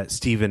you're right that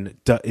Stephen,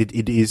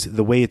 it is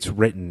the way it's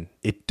written,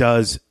 it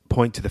does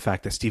point to the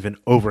fact that Stephen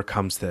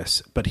overcomes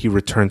this, but he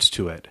returns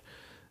to it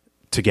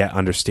to get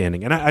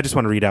understanding. And I just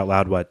want to read out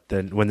loud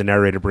when the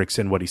narrator breaks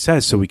in what he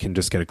says so we can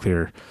just get a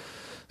clear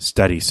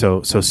study.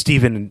 So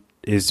Stephen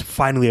is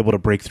finally able to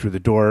break through the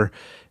door,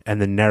 and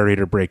the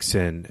narrator breaks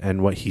in,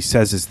 and what he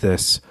says is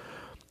this: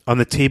 on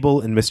the table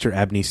in Mr.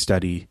 Abney's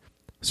study,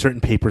 certain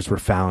papers were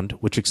found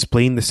which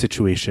explain the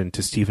situation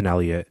to Stephen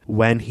Elliott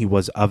when he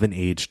was of an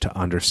age to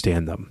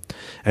understand them.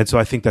 And so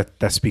I think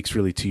that speaks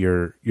really to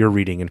your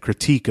reading and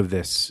critique of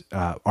this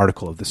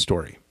article of the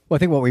story. Well, I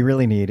think what we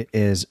really need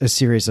is a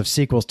series of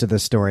sequels to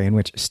this story in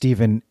which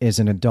Stephen is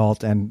an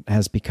adult and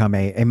has become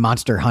a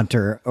monster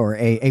hunter or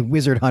a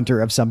wizard hunter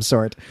of some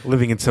sort.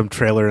 Living in some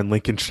trailer in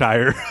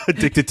Lincolnshire,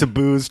 addicted to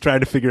booze, trying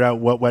to figure out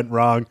what went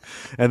wrong.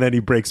 And then he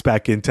breaks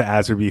back into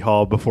Azerby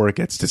Hall before it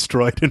gets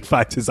destroyed and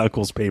finds his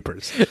uncle's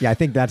papers. Yeah, I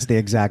think that's the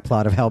exact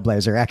plot of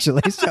Hellblazer,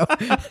 actually.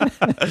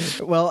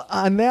 So, well,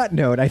 on that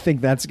note, I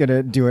think that's going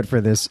to do it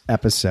for this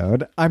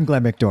episode. I'm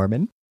Glenn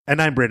McDorman. And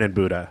I'm Brandon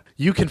Buddha.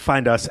 You can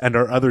find us and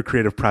our other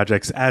creative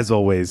projects, as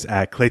always,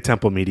 at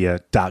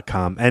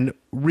claytemplemedia.com. And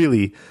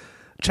really,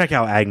 check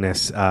out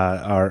Agnes,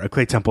 our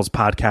Clay Temples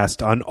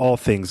podcast on all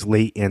things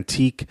late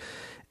antique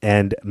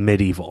and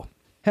medieval.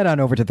 Head on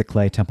over to the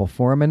Clay Temple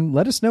Forum and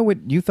let us know what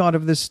you thought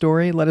of this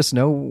story. Let us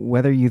know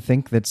whether you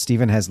think that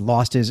Stephen has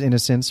lost his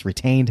innocence,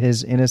 retained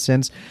his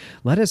innocence.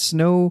 Let us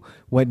know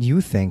what you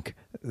think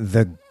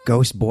the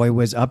ghost boy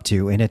was up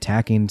to in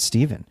attacking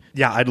Stephen.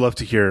 Yeah, I'd love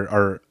to hear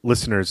our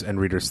listeners' and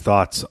readers'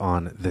 thoughts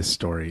on this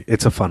story.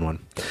 It's a fun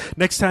one.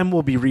 Next time,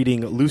 we'll be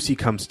reading Lucy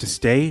Comes to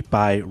Stay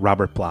by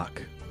Robert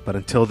Bloch. But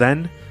until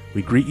then,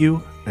 we greet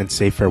you and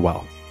say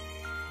farewell.